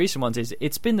problem with the recent ones is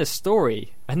it's been the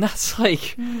story, and that's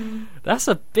like that's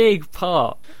a big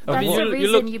part. I mean,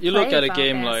 you look at a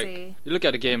game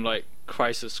Fantasy. like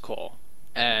Crisis Core.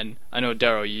 And I know,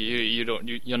 Darryl,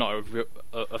 you're not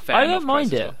a fan. I don't of mind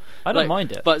Crisis it. Core. I don't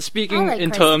mind it. But speaking I like in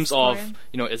Crisis terms Core. of,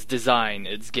 you know, its design,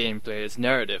 its gameplay, its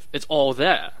narrative, it's all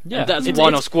there. Yeah, and that's it's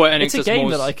of Square-Enix's it's a game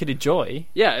most. that I could enjoy.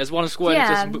 Yeah, it's one of Square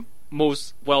Yeah. Enix's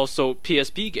most well-sold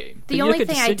PSP game. But The you only look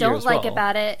at thing I Dissidia don't as like well.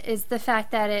 about it is the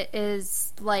fact that it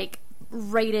is like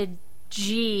rated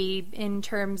G in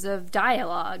terms of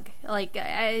dialogue. Like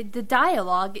the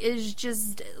dialogue is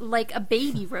just like a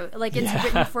baby wrote. Like it's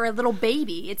written for a little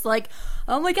baby. It's like,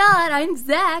 oh my god, I'm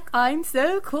Zach. I'm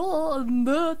so cool.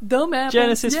 Dumb apples.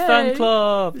 Genesis Yay. fan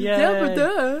club. Duh, Yeah.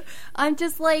 duh. I'm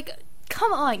just like,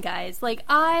 come on, guys. Like,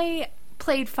 I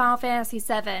played Final Fantasy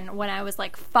VII when I was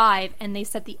like 5, and they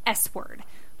said the S word.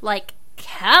 Like,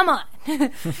 come on.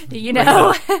 You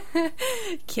know?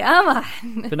 Come on.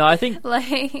 But no, I think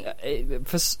Like,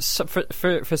 for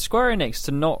Square Enix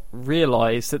to not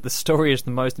realise that the story is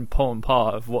the most important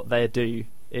part of what they do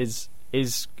is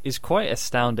quite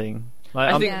astounding.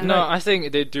 Like, I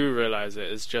think they do realize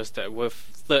it. It's just that with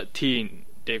 13,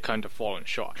 they've kind of fallen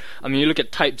short. I mean, you look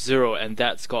at Type 0, and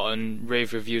that's gotten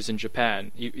rave reviews in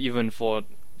Japan, even for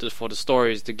the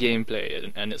stories, the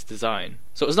gameplay, and its design.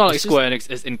 So it's not like Square Enix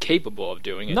is incapable of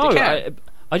doing it. No, They can.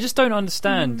 I just don't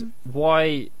understand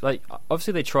why. Like,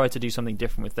 obviously they tried to do something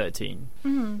different with 13,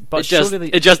 but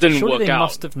It just didn't surely work they out.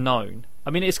 must have known.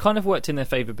 I mean, it's kind of worked in their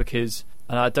favour because,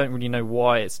 and I don't really know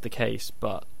why it's the case,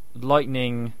 but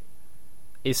Lightning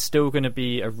is still going to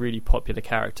be a really popular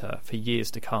character for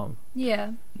years to come.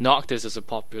 yeah. Noctis is a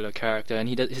popular character, and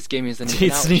his game isn't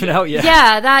It's not even out yet.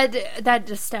 Yeah, that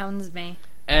astounds me.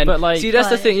 And But, like- see, that's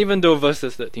the But- thing. Even though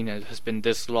Versus 13 has been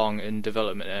this long in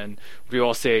development, and we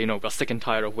all say, you know, we're sick and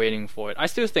tired of waiting for it, I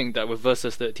still think that with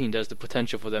Versus 13, there's the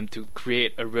potential for them to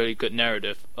create a really good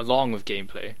narrative along with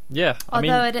gameplay. Yeah, I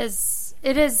mean, Although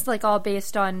it is like all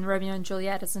based on Romeo and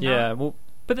Juliet, isn't it? yeah. Well,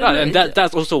 but then Right, and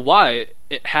that's also why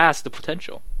it has the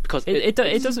potential, because it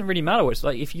doesn't really matter. It's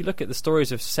like if you look at the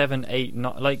stories of 7, 8,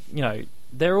 9, like, you know,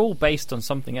 they're all based on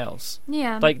something else.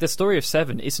 Yeah. Like the story of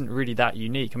 7 isn't really that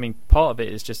unique. I mean, part of it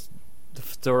is just the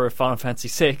story of Final Fantasy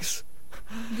 6.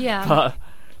 Yeah. But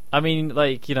I mean,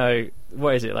 like, you know,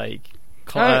 what is it like?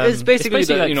 it's basically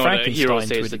the, like you know, the hero Frankenstein to a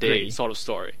saves the day degree. sort of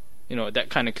story. You know, that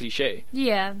kind of cliche.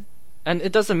 Yeah. And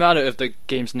it doesn't matter if the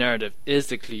game's narrative is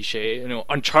the cliche. You know,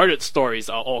 Uncharted stories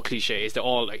are all cliches. They're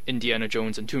all like Indiana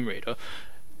Jones and Tomb Raider.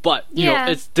 But you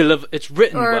Yeah. know, it's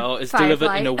written Or well. It's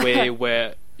delivered in a Firefly. way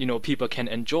where, you know, people can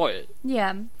enjoy it.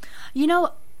 Yeah. You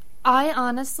know, I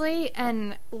honestly,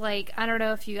 and like, I don't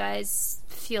know if you guys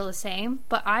feel the same,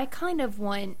 but I kind of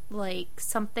want like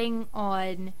something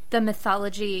on the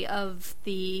mythology of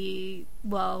the,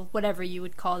 well, whatever you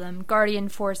would call them, Guardian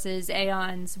Forces,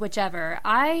 Aeons, whichever.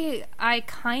 I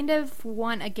kind of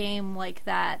want a game like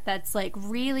that that's like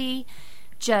really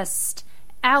just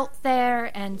out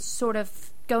there and sort of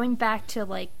going back to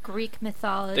like Greek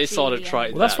mythology. They sort of tried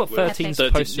and- Well, that's that what with 13 is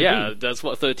 13. supposed to Yeah, be. that's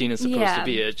what 13 is supposed Yeah. to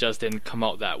be. It just didn't come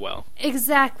out that well.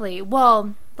 Exactly.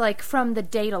 Well, like from the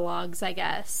data logs, I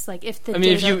guess. Like if the I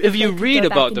mean, data, if you they could read go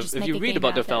back about and the just if make you a read game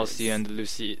about the out of those. Falsi and the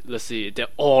Lucy, they're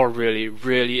all really,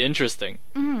 really interesting.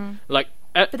 Like,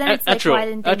 But then it's like, why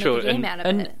didn't they make a game out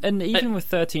of it? And even with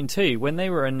 13 too, when they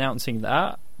were announcing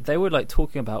that, they were like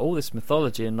talking about all this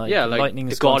mythology and like, yeah, like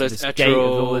Lightning's the gone to goddess this gate with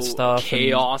all this Etro, stuff,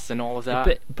 chaos, and all of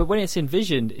that. But when it's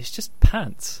envisioned, it's just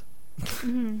pants.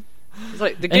 It's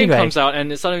like the game Anyway. comes out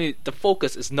and suddenly the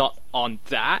focus is not on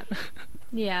that.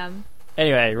 Yeah.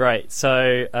 Anyway, right,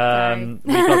 so Sorry.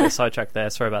 we got a bit sidetracked there.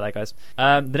 Sorry about that, guys.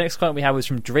 The next comment we had was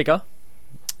from Drigger,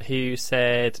 who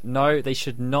said, no, they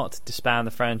should not disband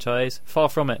the franchise. Far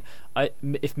from it.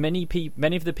 If many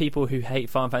of the people who hate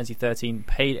Final Fantasy 13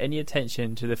 paid any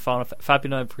attention to the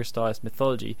Fabula Crystallis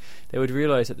mythology, they would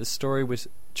realise that the story was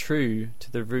true to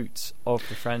the roots of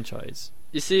the franchise.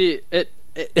 You see,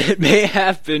 it may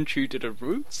have been true to the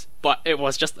roots, but it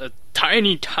was just a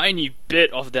tiny, tiny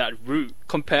bit of that root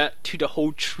compared to the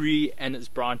whole tree and its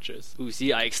branches. Ooh,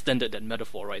 see, I extended that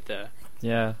metaphor right there.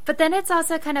 Yeah. But then it's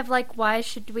also kind of like, why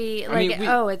should we... Like,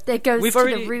 it goes to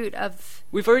the root of...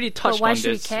 We've already touched on this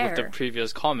with care? the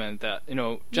previous comment that,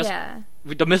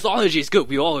 the mythology is good.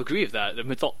 We all agree with that.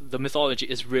 The mythology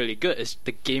is really good. It's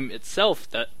the game itself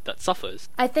that suffers.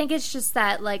 I think it's just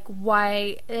that, like,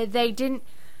 why they didn't...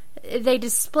 They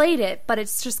displayed it, but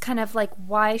it's just kind of like,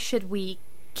 why should we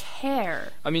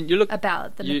care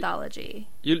about the mythology?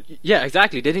 Yeah,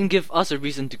 exactly. They didn't give us a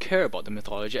reason to care about the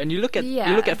mythology. And you look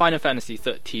at Final Fantasy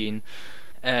 13,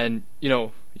 and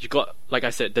you got, like I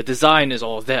said, the design is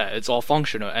all there. It's all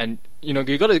functional, and you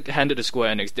got to hand it to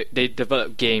Square-Enix. They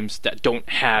develop games that don't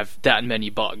have that many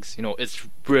bugs. It's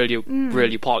really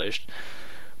really polished.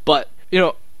 But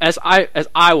as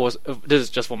I was, this is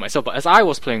just for myself, but as I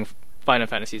was playing Final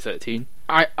Fantasy 13,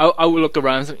 I would look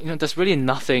around and say, there's really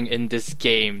nothing in this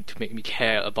game to make me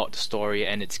care about the story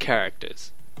and its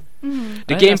characters. The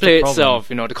gameplay itself,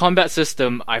 the combat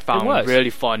system, I found really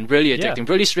fun, really addicting,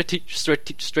 really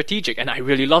strategic, and I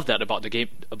really love that about the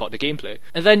gameplay.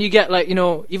 And then you get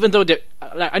even though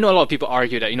I know a lot of people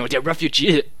argue that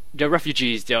they're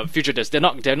refugees, they're fugitives, they're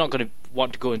not going to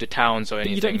want to go into towns or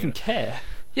anything. You don't even care.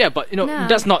 Yeah, but no.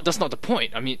 that's not the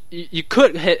point. I mean, you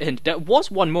could hit hint. There was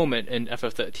one moment in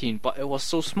FF13, but it was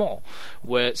so small,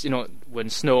 where when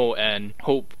Snow and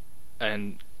Hope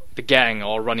and the gang are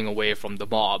all running away from the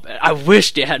mob. I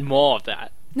wish they had more of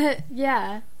that.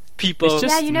 Yeah. People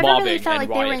just you never really felt like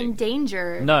rioting. they were in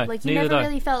danger. No, like you never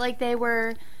really felt like they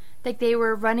were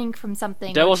running from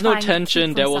something. There was no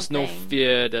tension. There was no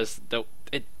fear.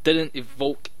 It didn't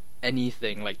evoke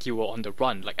anything like you were on the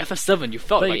run. Like FF7, you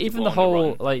felt like even you were the on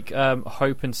whole the run.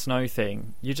 Hope and Snow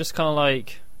thing. You're just kind of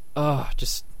like,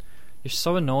 you're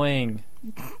so annoying.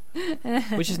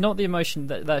 Which is not the emotion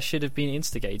that should have been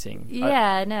instigating.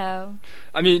 Yeah, no.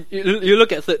 I mean, you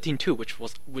look at 13-2,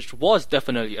 which was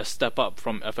definitely a step up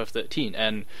from FF13,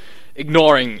 and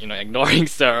ignoring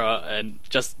Sarah and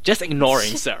just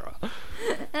ignoring Sarah.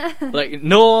 Like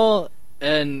Noah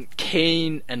and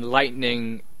Cain and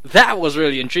Lightning, that was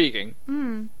really intriguing.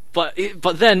 But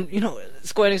then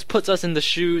Square Enix puts us in the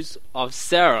shoes of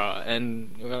Sarah,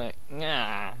 and we're like,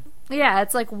 nah. Yeah,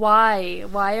 it's like, why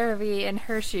are we in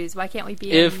her shoes? Why can't we be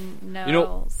in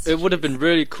Noel's it would have been shoes?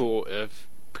 really cool if,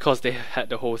 because they had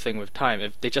the whole thing with time,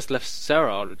 if they just left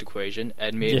Sarah out of the equation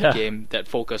and made a game that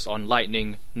focused on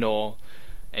Lightning, Noel,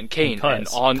 and Cain, and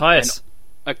on Caius.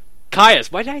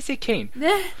 Caius. Why did I say Cain?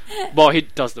 Well, he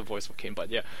does the voice for Cain, but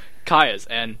yeah, Caius,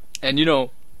 and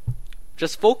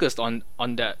just focused on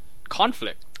that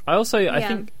conflict. I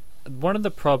think one of the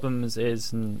problems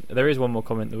is, and there is one more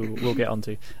comment that we'll get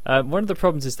onto. One of the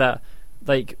problems is that,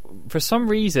 like, for some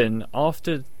reason,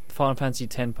 after Final Fantasy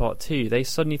X Part 2, they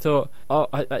suddenly thought,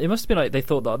 it must have been like they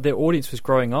thought that their audience was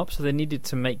growing up, so they needed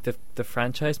to make the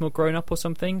franchise more grown up or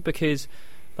something, because,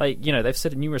 like, they've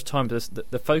said it numerous times,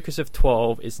 the focus of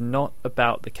 12 is not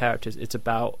about the characters, it's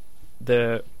about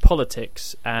the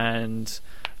politics and,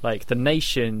 like, the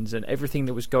nations and everything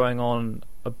that was going on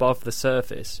above the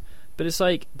surface. But it's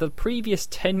like, the previous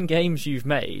 10 games you've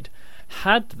made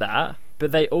had that,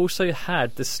 but they also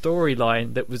had the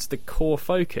storyline that was the core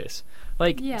focus.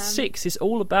 Like, 6 is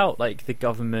all about, like, the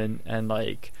government and,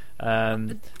 like,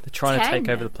 they're trying to take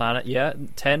over the planet. Yeah,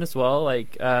 10 as well.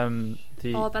 Like,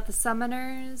 all about the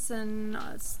summoners and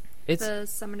the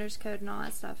summoners code and all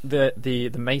that stuff. The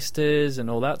maesters and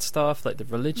all that stuff, like the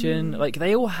religion. Like,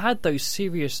 they all had those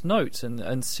serious notes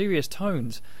and serious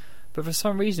tones. But for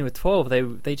some reason with 12,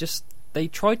 they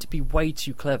tried to be way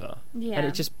too clever, and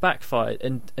it just backfired.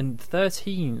 And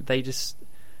 13,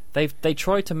 they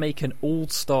tried to make an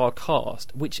all-star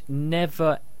cast, which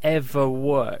never ever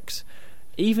works.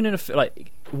 Even in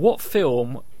what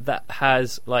film that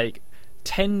has like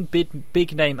 10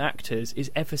 big name actors is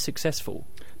ever successful?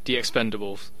 The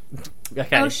Expendables.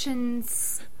 Okay.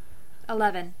 Ocean's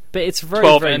 11. But it's very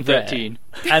 12 very and rare. 13.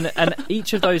 And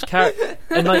each of those characters,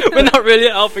 and like, we're not really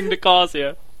helping the cause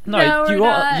here. No, you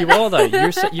are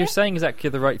though. You're saying exactly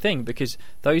the right thing, because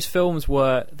those films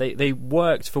were they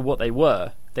worked for what they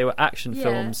were. They were action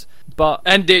films, but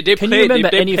and they played on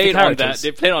that.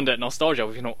 They played on that nostalgia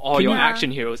with all your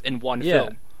action heroes in one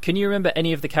film. Can you remember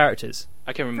any of the characters?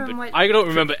 I can remember. I don't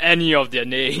remember any of their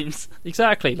names.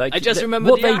 Exactly. Like, I just remember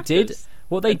what the they actors. did.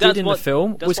 What they did in the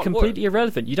film was completely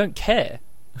irrelevant. You don't care.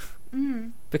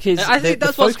 Because I think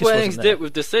that's what Square Enix did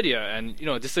with Dissidia, and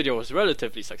Dissidia was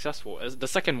relatively successful. The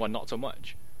second one, not so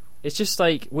much. It's just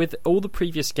like with all the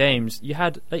previous games, you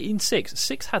had in 6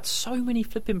 had so many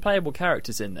flipping playable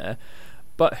characters in there,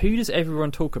 But who does everyone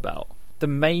talk about? The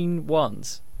main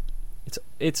ones.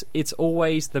 It's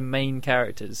always the main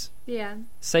characters. Yeah.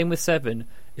 Same with 7.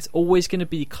 It's always going to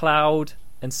be Cloud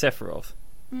and Sephiroth.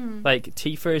 Like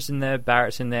Tifa is in there,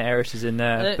 Barrett's in there, Aerith is in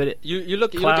there. But you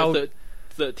look Cloud... at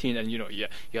 13, and you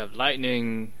have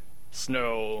Lightning,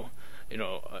 Snow,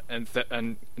 and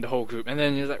the whole group, and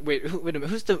then you're like, wait a minute,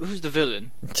 who's the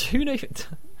villain? Who knows?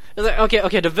 It's like,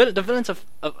 okay, the villain's of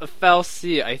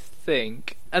FLC, I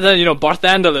think, and then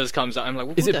Barthandelus comes out. I'm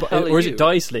like, is it it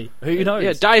Daisley? Who knows?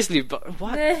 Yeah, Daisley, but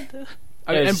what?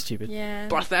 It's stupid. Yeah.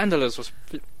 Barthandelus was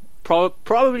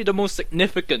probably the most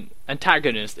significant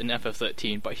antagonist in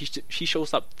FF13, but he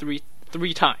shows up three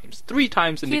times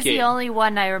in the game. He's the only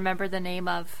one I remember the name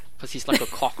of. Because he's like a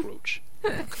cockroach.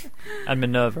 And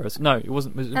Minerva. No, it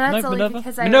wasn't. And that's only Minerva?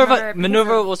 because I remember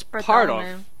Minerva was part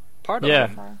of. Yeah.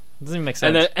 Doesn't even make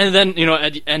sense. And then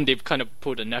at the end they kind of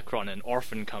put a Necron and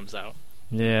Orphan comes out.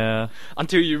 Yeah.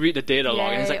 Until you read the data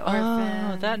log and it's like,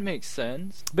 Orphan. oh, that makes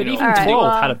sense. But even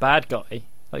 12 had a bad guy.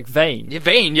 Like Vayne. Yeah,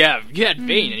 Vayne, yeah. You had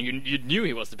Vayne and you knew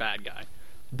he was the bad guy.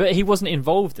 But he wasn't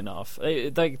involved enough.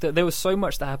 There was so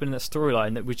much that happened in that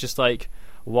storyline that was just like,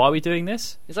 why are we doing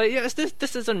this? It's like, yeah,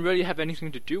 this doesn't really have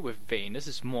anything to do with Vayne. This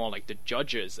is more like the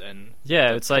judges and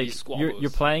it's like you're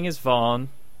playing as Vaughn.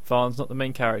 Vaughn's not the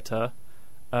main character.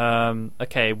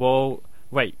 Okay, well,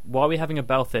 wait. Why are we having a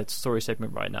Balthier story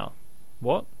segment right now?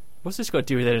 What? What's this got to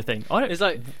do with anything? It's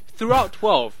like throughout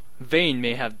 12, Vayne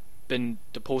may have been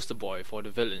the poster boy for the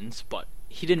villains, but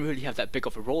he didn't really have that big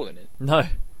of a role in it. No.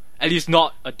 At least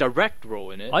not a direct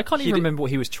role in it. I can't even remember what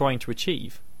he was trying to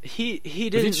achieve. He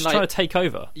didn't. Was he just trying to take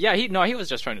over? Yeah, he was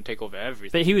just trying to take over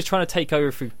everything. But he was trying to take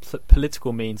over through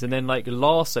political means, and then like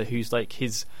Larsa, who's like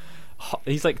he's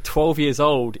like 12 years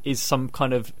old, is some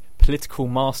kind of political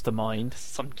mastermind.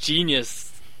 Some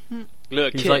genius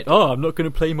little He's kid. like, oh, I'm not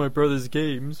going to play my brother's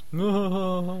games.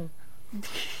 I'm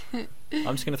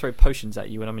just going to throw potions at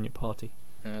you when I'm in your party.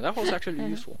 Yeah, that was actually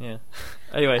useful. Yeah.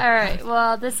 Anyway. Alright,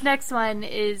 well, this next one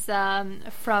is from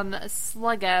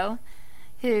Sluggo,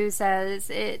 who says,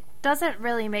 it doesn't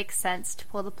really make sense to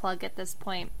pull the plug at this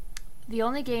point. The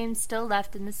only game still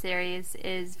left in the series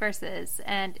is Versus,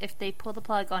 and if they pull the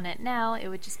plug on it now, it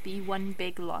would just be one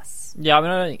big loss. Yeah, I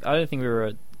mean, I don't think we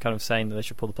were kind of saying that they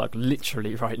should pull the plug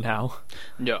literally right now.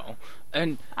 No.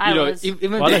 And,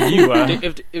 even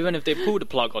if they pull the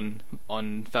plug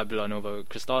on Fabula Nova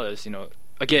Crystallis,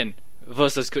 again,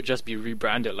 Versus could just be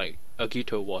rebranded like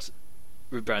Agito was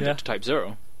rebranded to Type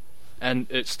 0. And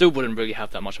it still wouldn't really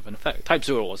have that much of an effect. Type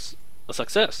 0 was a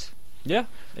success. Yeah,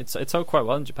 it's sold quite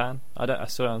well in Japan. I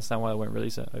still don't understand why they won't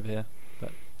release it over here.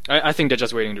 But I think they're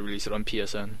just waiting to release it on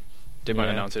PSN. They might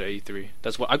announce it at E3.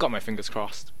 That's what I got my fingers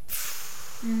crossed.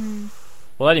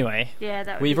 Well, anyway,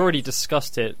 we've already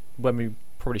discussed it when we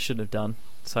probably shouldn't have done.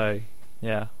 So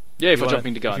yeah, for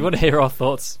jumping the gun. If you want to hear our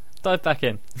thoughts, dive back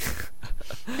in.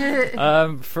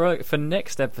 For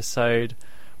next episode,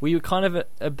 we were kind of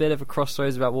a bit of a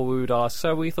crossroads about what we would ask.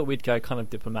 So we thought we'd go kind of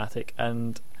diplomatic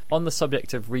and. On the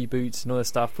subject of reboots and all this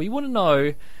stuff, we want to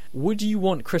know, would you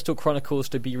want Crystal Chronicles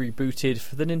to be rebooted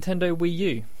for the Nintendo Wii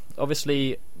U?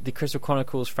 Obviously, the Crystal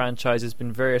Chronicles franchise has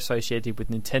been very associated with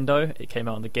Nintendo. It came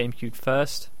out on the GameCube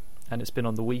first, and it's been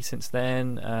on the Wii since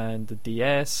then, and the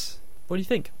DS. What do you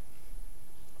think?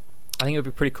 I think it would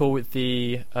be pretty cool with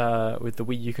the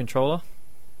Wii U controller.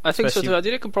 I think so too. I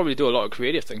think they could probably do a lot of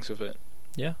creative things with it.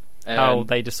 Yeah. How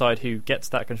they decide who gets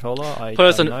that controller,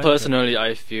 personally,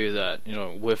 I feel that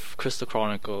with Crystal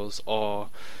Chronicles or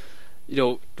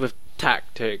with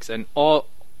Tactics and all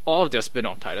of their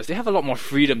spin-off titles, they have a lot more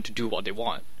freedom to do what they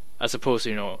want, as opposed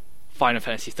to Final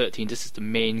Fantasy 13. This is the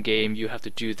main game. You have to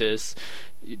do this.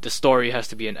 The story has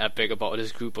to be an epic about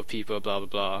this group of people. Blah blah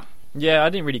blah. Yeah,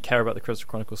 I didn't really care about the Crystal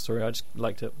Chronicles story. I just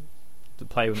liked it to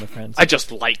play with my friends. I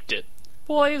just liked it.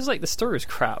 Well, it was like the story was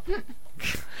crap.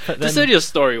 The Cydia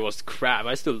story was crap.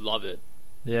 I still love it.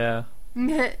 Yeah.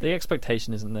 The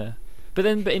expectation isn't there. But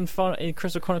in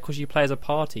Crystal Chronicles, you play as a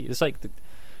party. It's like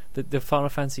the Final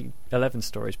Fantasy 11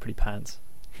 story is pretty pants.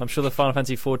 I'm sure the Final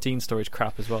Fantasy 14 story is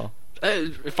crap as well.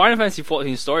 Final Fantasy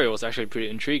 14 story was actually pretty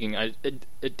intriguing.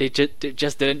 They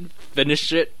just didn't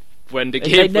finish it when the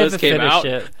game first came out.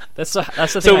 That's the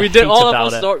thing. So we did all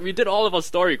of our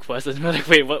story quests, and we're like,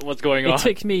 wait, what's going on?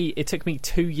 It took me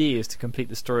 2 years to complete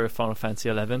the story of Final Fantasy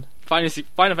 11. Final Fantasy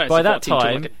By that 14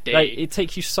 time, took like a day. it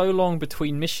takes you so long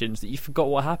between missions that you forgot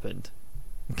what happened.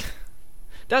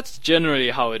 That's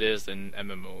generally how it is in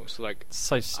MMOs. Like,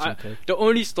 so stupid. The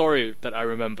only story that I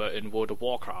remember in World of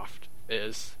Warcraft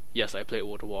is, yes, I played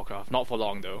World of Warcraft. Not for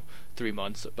long though, 3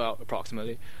 months, about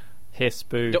approximately. Hiss,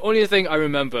 boo. The only thing I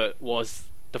remember was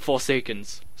the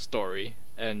Forsaken's story,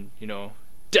 and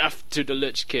Death to the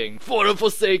Lich King, for the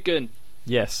Forsaken.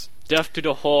 Yes. Death to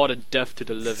the Horde and death to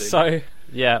the living. So,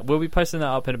 yeah, we'll be posting that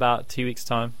up in about 2 weeks'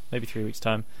 time, maybe 3 weeks'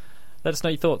 time. Let us know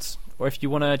your thoughts. Or if you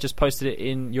want to just post it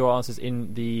in your answers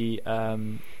in the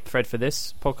thread for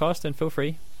this podcast, then feel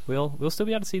free. We'll still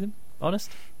be able to see them.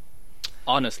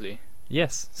 Honestly.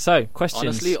 Yes. So, questions.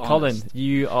 Honestly, Colin,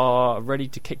 you are ready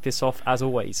to kick this off as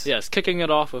always. Yes, kicking it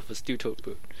off with a Stu Toad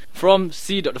boot. From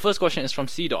C-Dog. The first question is from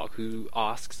C-Dog, who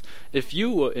asks, if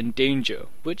you were in danger,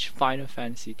 which Final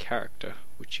Fantasy character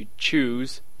would you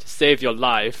choose to save your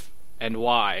life, and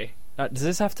why? Does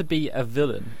this have to be a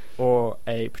villain or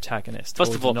a protagonist?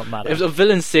 First of all, not matter? if a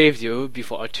villain saved you, it would be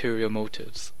for ulterior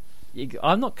motives.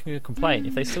 I'm not going to complain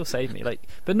if they still save me.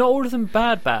 But not all of them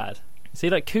bad. See,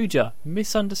 like Kuja,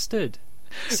 misunderstood.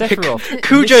 Sephiroth,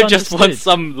 Kuja just wants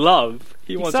some love.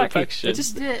 He wants affection.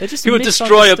 They're just he would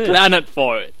destroy a planet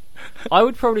for it. I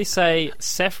would probably say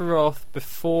Sephiroth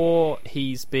before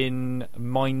he's been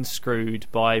mind screwed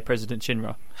by President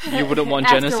Shinra. You wouldn't want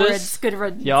Genesis? Good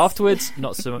riddance. Yeah, afterwards,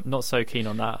 not so keen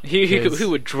on that. He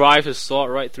would drive his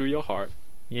sword right through your heart.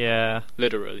 Yeah.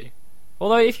 Literally.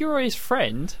 Although, if you were his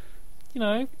friend,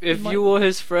 If you were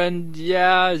his friend,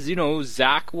 yeah,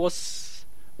 Zack was...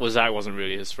 Well, Zack wasn't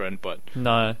really his friend, but...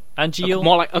 No. Angeal...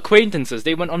 More like acquaintances.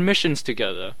 They went on missions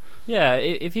together. Yeah,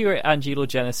 if you were at Angeal or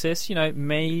Genesis,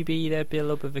 maybe there'd be a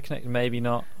little bit of a connection, maybe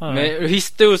not. I don't know. He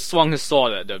still swung his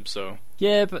sword at them, so...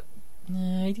 Yeah, but...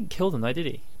 he didn't kill them, though, did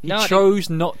he? He No, chose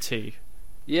not to.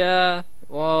 Yeah,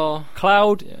 well...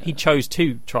 Cloud, he chose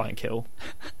to try and kill.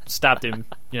 Stabbed him,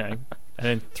 and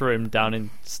then threw him down in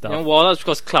stuff. Yeah, well, that's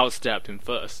because Cloud stabbed him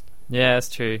first. Yeah, that's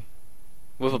true.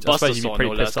 With a I buster suppose you'd be sword,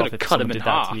 pretty no less. pissed off Could if have cut him someone in did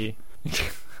that half. to you.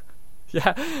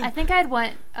 Yeah. I think I'd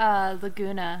want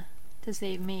Laguna to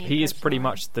save me. He is pretty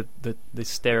personally. much the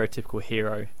stereotypical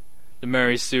hero. The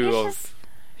Mary Sue He's of just-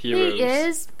 heroes. He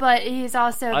is, but he's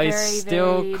also I very,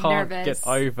 still very can't nervous. get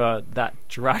over that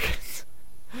dragon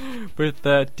with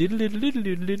the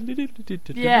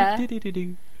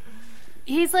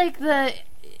He's like the...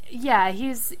 Yeah,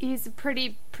 he's a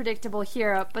pretty predictable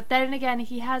hero, but then again,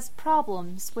 he has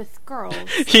problems with girls.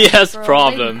 He has Girl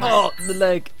problems. lady Oh, parts. the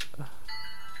leg.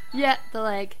 Yeah, the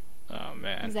leg. Oh,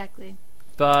 man. Exactly.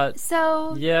 But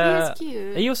So, yeah, he is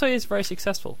cute. he also is very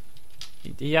successful.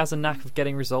 He has a knack of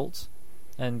getting results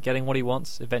and getting what he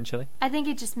wants eventually. I think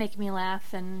he'd just make me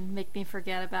laugh and make me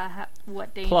forget about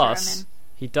what danger I'm Plus, in.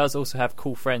 he does also have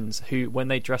cool friends who, when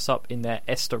they dress up in their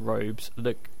Esther robes,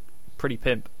 look pretty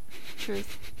pimp.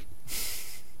 Truth.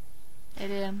 I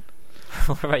do.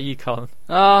 What about you, Colin?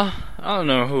 I don't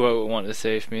know who I would want to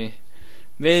save me.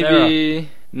 Maybe...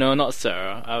 No, not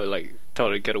Sarah. I would, tell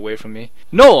her to get away from me.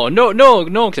 No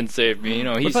one can save me.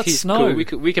 He's Snow?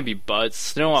 cool. We can be buds.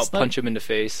 Snow, I'll punch him in the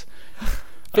face.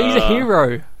 But he's a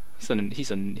hero.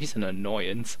 He's an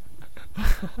annoyance.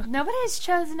 Nobody's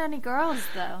chosen any girls,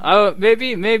 though.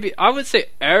 Maybe I would say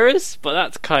Eris, but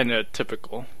that's kind of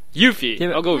typical. Yuffie. Yeah,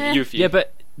 but- I'll go with Yuffie. Yeah,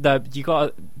 but no, you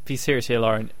gotta be serious here,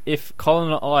 Lauren. If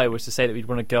Colin and I was to say that we'd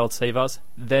want a girl to save us,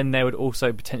 then there would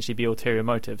also potentially be ulterior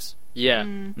motives. Yeah.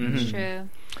 It's true.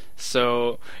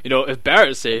 So, if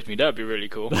Barrett saved me, that'd be really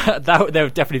cool. There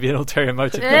would definitely be an ulterior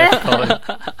motive there, Colin.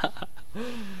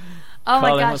 Oh my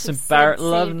Colin gosh, wants some if Sid Barrett saved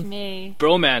lovin'. me.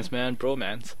 Bromance, man.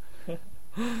 Bromance.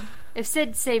 If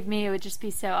Sid saved me, it would just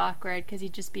be so awkward because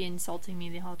he'd just be insulting me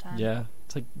the whole time. Yeah,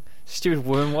 it's like, stupid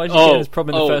woman. Why did you get this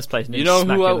problem in the first place? And you then know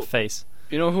smack who her I- in the face.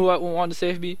 You know who I would want to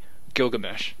save me?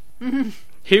 Gilgamesh.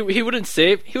 He would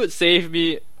save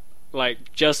me,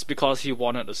 just because he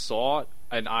wanted a sword,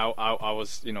 and I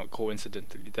was,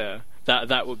 coincidentally there.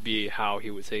 That would be how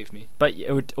he would save me. But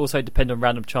it would also depend on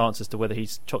random chance as to whether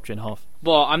he's chopped you in half.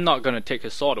 Well, I'm not gonna take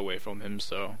his sword away from him,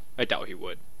 so I doubt he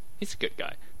would. He's a good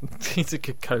guy. He's a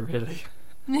good guy, really.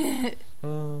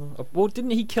 Well,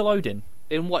 didn't he kill Odin?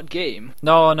 In what game?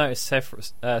 No, it's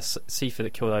Sifa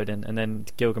that killed Odin, and then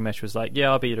Gilgamesh was like, "Yeah,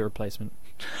 I'll be the replacement."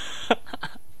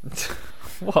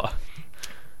 What?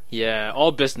 Yeah,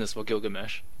 all business for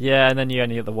Gilgamesh. Yeah, and then you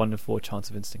only get the 1 in 4 chance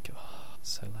of instant kill. Oh,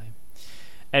 so lame.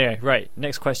 Anyway, right.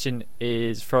 Next question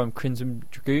is from Crimson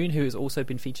Dragoon, who has also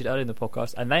been featured earlier in the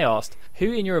podcast, and they asked,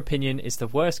 "Who, in your opinion, is the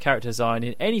worst character design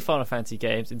in any Final Fantasy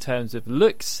games in terms of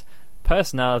looks,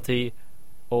 personality,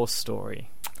 or story,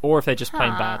 or if they're just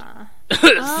plain bad?"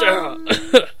 Sarah.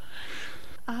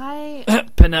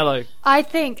 Penelo. I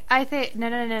think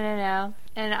no,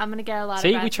 and I'm gonna get a lot of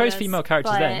See, back we for chose this, female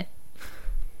characters but- then.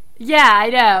 Yeah, I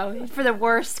know, for the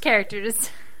worst characters.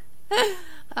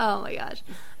 Oh my gosh.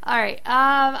 Alright,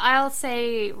 I'll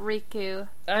say Riku.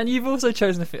 And you've also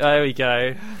chosen there we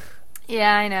go.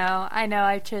 Yeah, I know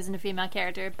I've chosen a female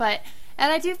character, but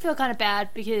And I do feel kind of bad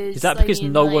because... Is that because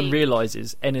no one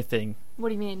realizes anything? What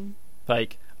do you mean?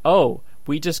 Like, oh,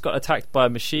 we just got attacked by a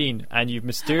machine and you've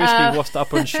mysteriously washed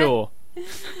up on shore.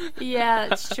 Yeah,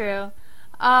 that's true.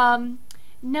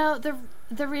 No,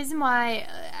 the reason why...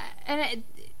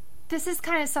 this is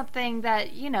kind of something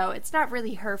that, you know, it's not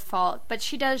really her fault, but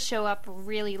she does show up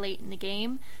really late in the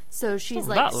game. So she's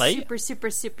like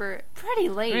super pretty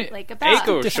late. I mean, like about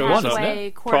Eiko shows halfway,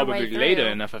 up probably through. later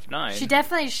in FF9. She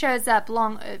definitely shows up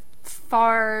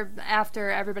far after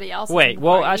everybody else. Wait,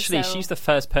 well, party, actually, she's the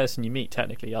first person you meet,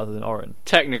 technically, other than Oren.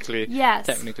 Technically. Yes.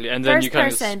 Technically. And then first you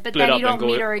kind person, of but split then up you don't and go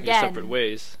meet her your again. separate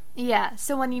ways. Yeah,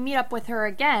 so when you meet up with her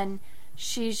again,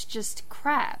 she's just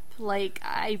crap. Like,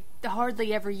 I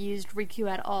hardly ever used Riku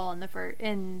at all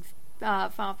in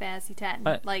Final Fantasy X.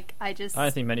 I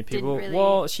don't think many people... Really...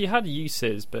 Well, she had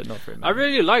uses, but not very many. I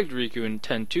really liked Riku in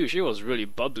 10 too. She was really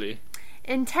bubbly.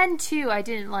 In 10 too, I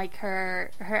didn't like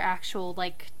her actual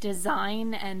like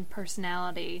design and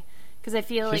personality because I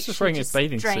feel she's just wearing a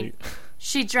bathing suit.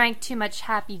 She drank too much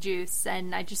happy juice,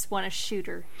 and I just want to shoot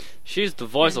her. She's the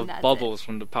voice of Bubbles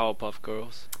from the Powerpuff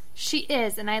Girls. She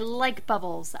is, and I like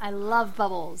Bubbles. I love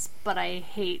Bubbles, but I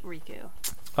hate Riku.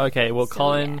 Okay, well, so,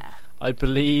 Colin, yeah. I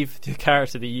believe the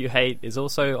character that you hate is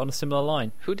also on a similar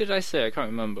line. Who did I say? I can't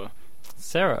remember.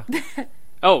 Sarah.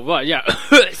 Oh, right, yeah.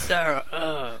 Sarah.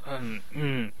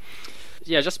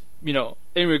 Yeah, just, you know,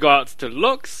 in regards to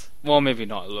looks, well, maybe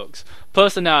not looks,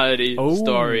 personality,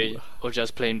 story, or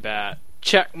just plain bad.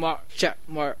 Check mark,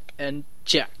 and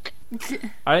check.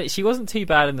 She wasn't too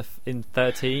bad in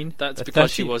 13. That's because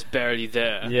she was barely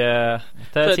there. Yeah,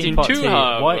 13 part 2.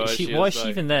 Why is she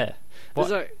even there?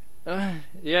 Like,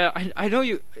 yeah, I know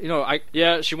you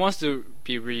know, she wants to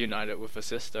be reunited with her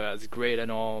sister. That's great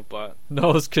and all, but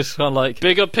no, it's just kind of like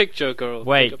bigger picture, girl.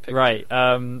 Wait, picture. Right?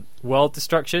 World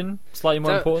destruction, slightly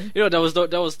more important. You know,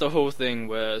 that was the whole thing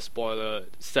where, spoiler,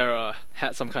 Sarah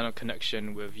had some kind of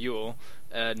connection with Yule,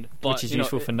 which is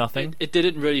useful for nothing. It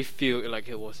didn't really feel like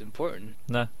it was important.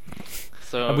 No.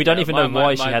 So and we don't even know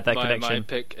why she had that connection. My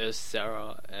pick is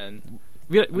Sarah, and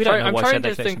we don't know why she had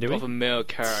that connection. I'm trying to think of a male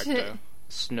character.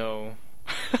 Snow.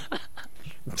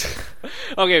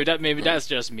 Okay, maybe that's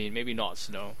just me. Maybe not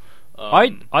Snow.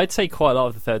 I'd say quite a lot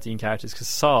of the 13 characters because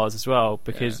SARS as well.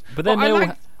 Because but then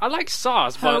I like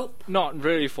SARS, but not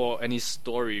really for any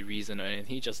story reason or anything.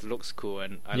 He just looks cool,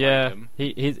 and I like him.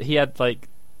 He had like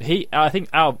I think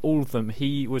out of all of them,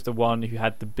 he was the one who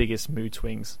had the biggest mood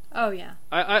swings. Oh yeah.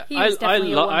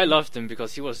 I loved him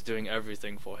because he was doing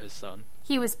everything for his son.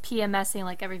 He was PMSing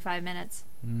like every 5 minutes.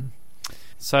 Mm.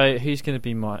 So who's going to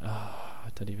be my? I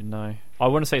don't even know. I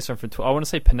want to say something from. I want to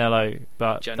say Penelo,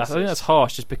 but I think that's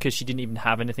harsh, just because she didn't even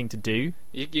have anything to do.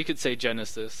 You could say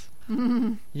Genesis.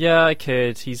 Yeah, I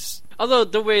could. Although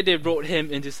the way they wrote him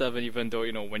into 7, even though,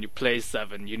 you know, when you play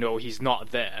 7, you know he's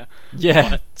not there.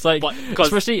 Yeah, it's like,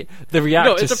 especially the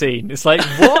reactor scene. It's like,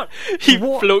 what? He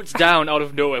floats down out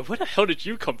of nowhere. Where the hell did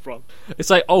you come from?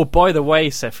 It's like, oh, by the way,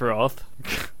 Sephiroth.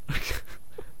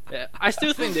 Yeah, I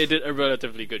still think they did a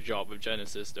relatively good job with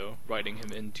Genesis, though, writing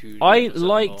him into... I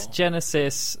liked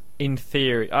Genesis in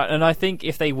theory, and I think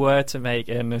if they were to make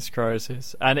Endless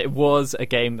Crisis, and it was a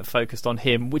game that focused on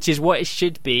him, which is what it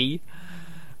should be,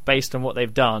 based on what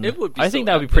they've done, I think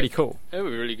that would be pretty cool. It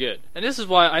would be really good. And this is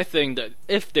why I think that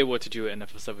if they were to do an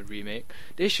FF7 remake,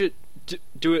 they should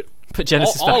do it... Put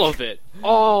Genesis all of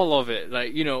it.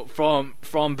 Like, you know,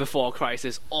 from before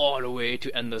Crisis all the way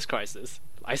to Endless Crisis.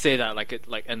 I say that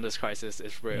like Endless Crisis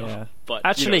is real, yeah. But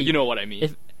actually, you know what I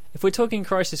mean. If we're talking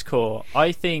Crisis Core,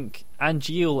 I think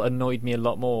Angeal annoyed me a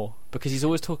lot more because he's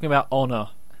always talking about honor,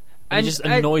 and he just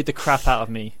annoyed the crap out of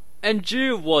me.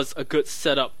 Angeal was a good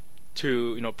setup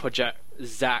to, you know, project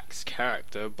Zack's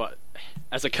character, but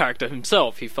as a character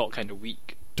himself, he felt kind of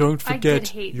weak. Don't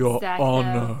forget your Zack,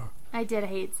 honor. Though. I did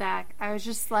hate Zack. I was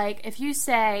just like, if you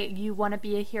say you want to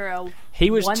be a hero, he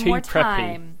was one too more preppy.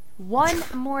 Time. One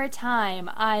more time,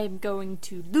 I'm going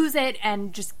to lose it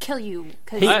and just kill you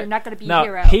because you're not going to be a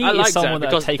hero. He is someone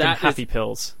that has taken happy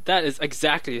pills. That is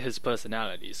exactly his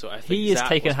personality. So I think he is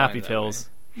taking happy pills.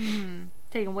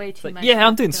 Taking way too much. Yeah,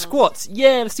 I'm doing squats.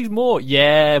 Yeah, let's do more.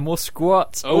 Yeah, more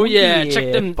squats. Oh yeah,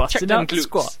 check them glutes.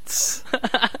 Squats.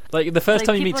 Like the first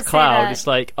time he meets Cloud, it's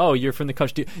like, oh, you're from the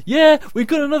country. Yeah, we've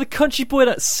got another country boy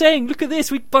that's saying, look at this,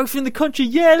 we both from the country.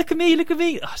 Yeah, look at me.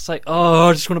 It's like, oh,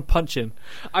 I just want to punch him.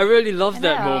 I really love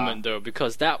that moment though,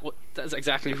 because that's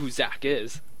exactly who Zack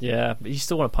is. Yeah, but you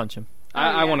still want to punch him.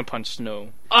 I want to punch Snow.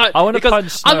 I want to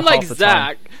punch Snow. Unlike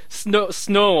Zack, Snow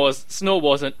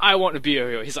wasn't. I want to be a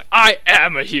hero. He's like, I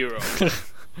am a hero.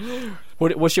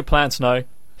 What's your plan, Snow?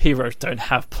 Heroes don't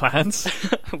have plans.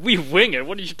 We wing it.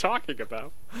 What are you talking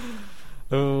about?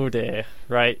 Oh dear.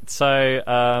 Right.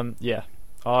 So, yeah.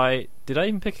 Did I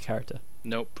even pick a character?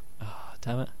 Nope. Oh,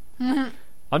 damn it.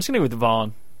 I'm just going to go with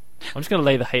Vaughn. I'm just going to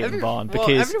lay the hate on Vaughn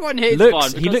because everyone hates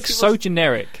Vaughn he looks so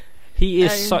generic. He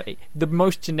is the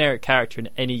most generic character in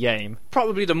any game.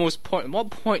 Probably the more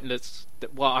pointless.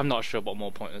 Well, I'm not sure about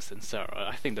more pointless than Sarah.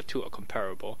 I think the two are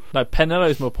comparable. No,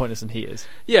 Penello's more pointless than he is.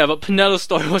 Yeah, but Penello's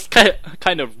story was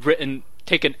kind of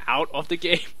taken out of the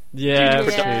game.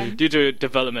 Yeah, due to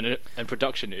development and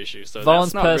production issues. So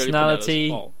Vaughn's that's not personality, really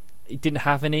fault. he didn't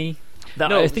have any.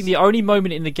 No, I think the only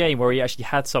moment in the game where he actually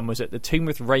had some was at the Tomb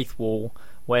with Wraith Wall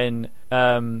when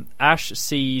Ash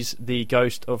sees the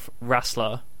ghost of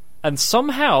Rassler. And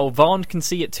somehow Vaughn can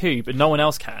see it too, but no one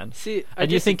else can. See,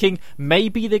 and you're thinking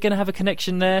maybe they're going to have a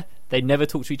connection there. They never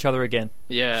talk to each other again.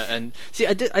 Yeah, and see,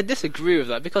 I disagree with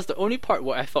that because the only part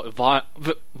where I thought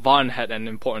Vaughn had an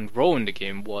important role in the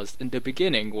game was in the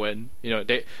beginning when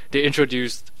they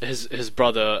introduced his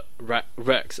brother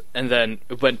Rex, and then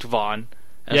it went to Vaughn.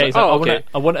 And Yeah, he's like, okay.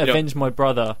 I want to avenge my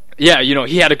brother. Yeah,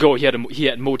 he had a goal. He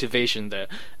had motivation there,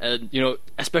 and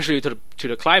especially to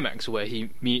the climax where he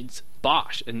meets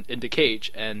Bosch in the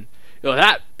cage, and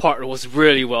that part was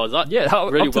really well done. Yeah,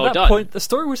 really up to well that done. point, the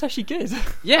story was actually good.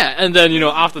 Yeah, and then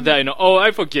after that, oh,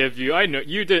 I forgive you. I know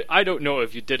you did. I don't know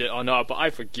if you did it or not, but I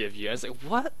forgive you. I was like,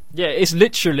 what? Yeah, it's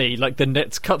literally like the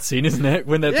next cutscene, isn't it?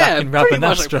 When they're back in pretty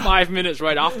much Rabanastra. like 5 minutes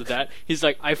right after that, he's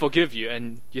like, I forgive you,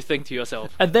 and you think to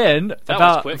yourself. And then was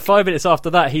about quick. 5 minutes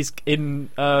after that, he's in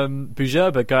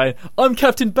Bujerba going, "I'm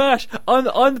Captain Bash. I'm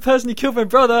the person who killed my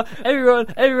brother.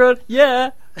 Everyone, yeah."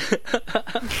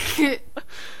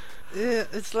 Yeah,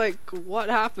 it's like, what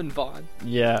happened, Vaughn?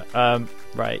 Yeah,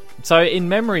 right. So in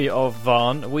memory of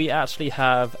Vaughn, we actually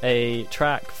have a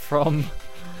track from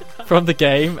the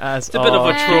game as It's a bit of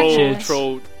a featured-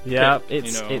 troll. Yeah, pick,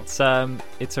 it's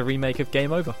a remake of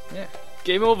Game Over. Yeah.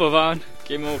 Game over, Vaughn.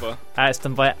 Game over. It's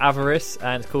done by Avarice,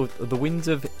 and it's called The Winds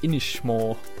of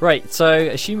Inishmore. Right, so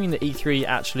assuming that E3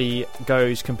 actually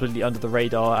goes completely under the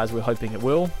radar, as we're hoping it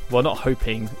will. Well, not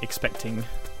hoping, expecting,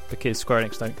 because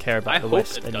Square-Enix don't care about the hope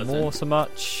West it anymore doesn't. so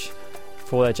much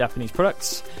for their Japanese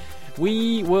products.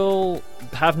 We will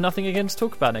have nothing again to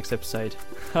talk about next episode.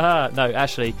 No,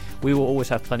 actually, we will always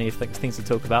have plenty of things to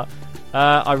talk about.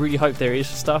 I really hope there is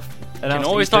stuff. We can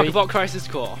always talk about Crisis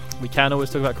Core. We can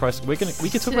always talk about Crisis. We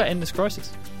could talk about Endless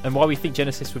Crisis and why we think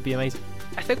Genesis would be amazing.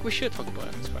 I think we should talk about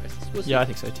Endless Crisis. Yeah, I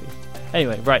think so too.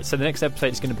 Anyway, right, so the next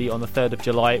episode is going to be on the 3rd of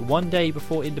July, one day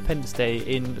before Independence Day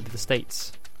in the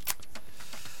States.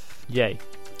 Yay.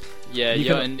 Yeah, You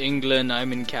you're can- in England,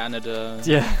 I'm in Canada.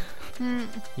 Yeah.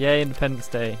 Yay, Independence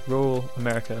Day. Rural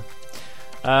America.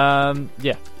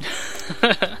 Yeah.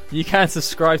 You can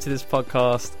subscribe to this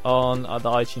podcast on the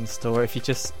iTunes store if you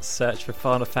just search for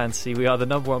Final Fantasy. We are the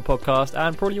 #1 podcast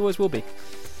and probably always will be.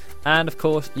 And of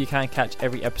course, you can catch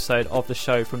every episode of the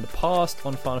show from the past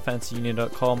on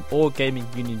FinalFantasyUnion.com or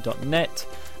GamingUnion.net,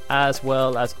 as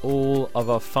well as all of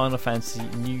our Final Fantasy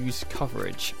news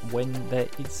coverage when there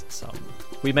is some.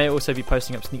 We may also be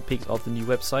posting up sneak peeks of the new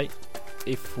website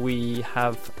if we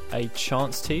have a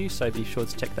chance to, so be sure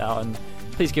to check that out and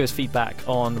please give us feedback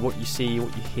on what you see,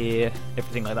 what you hear,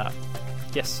 everything like that.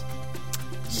 Yes.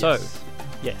 So,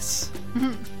 yes.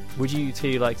 Would you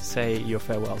two like to say your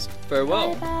farewells?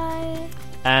 Farewell. Bye.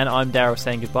 And I'm Darryl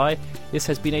saying goodbye. This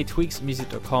has been a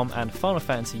TweaksMusic.com and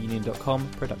FinalFantasyUnion.com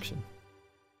production.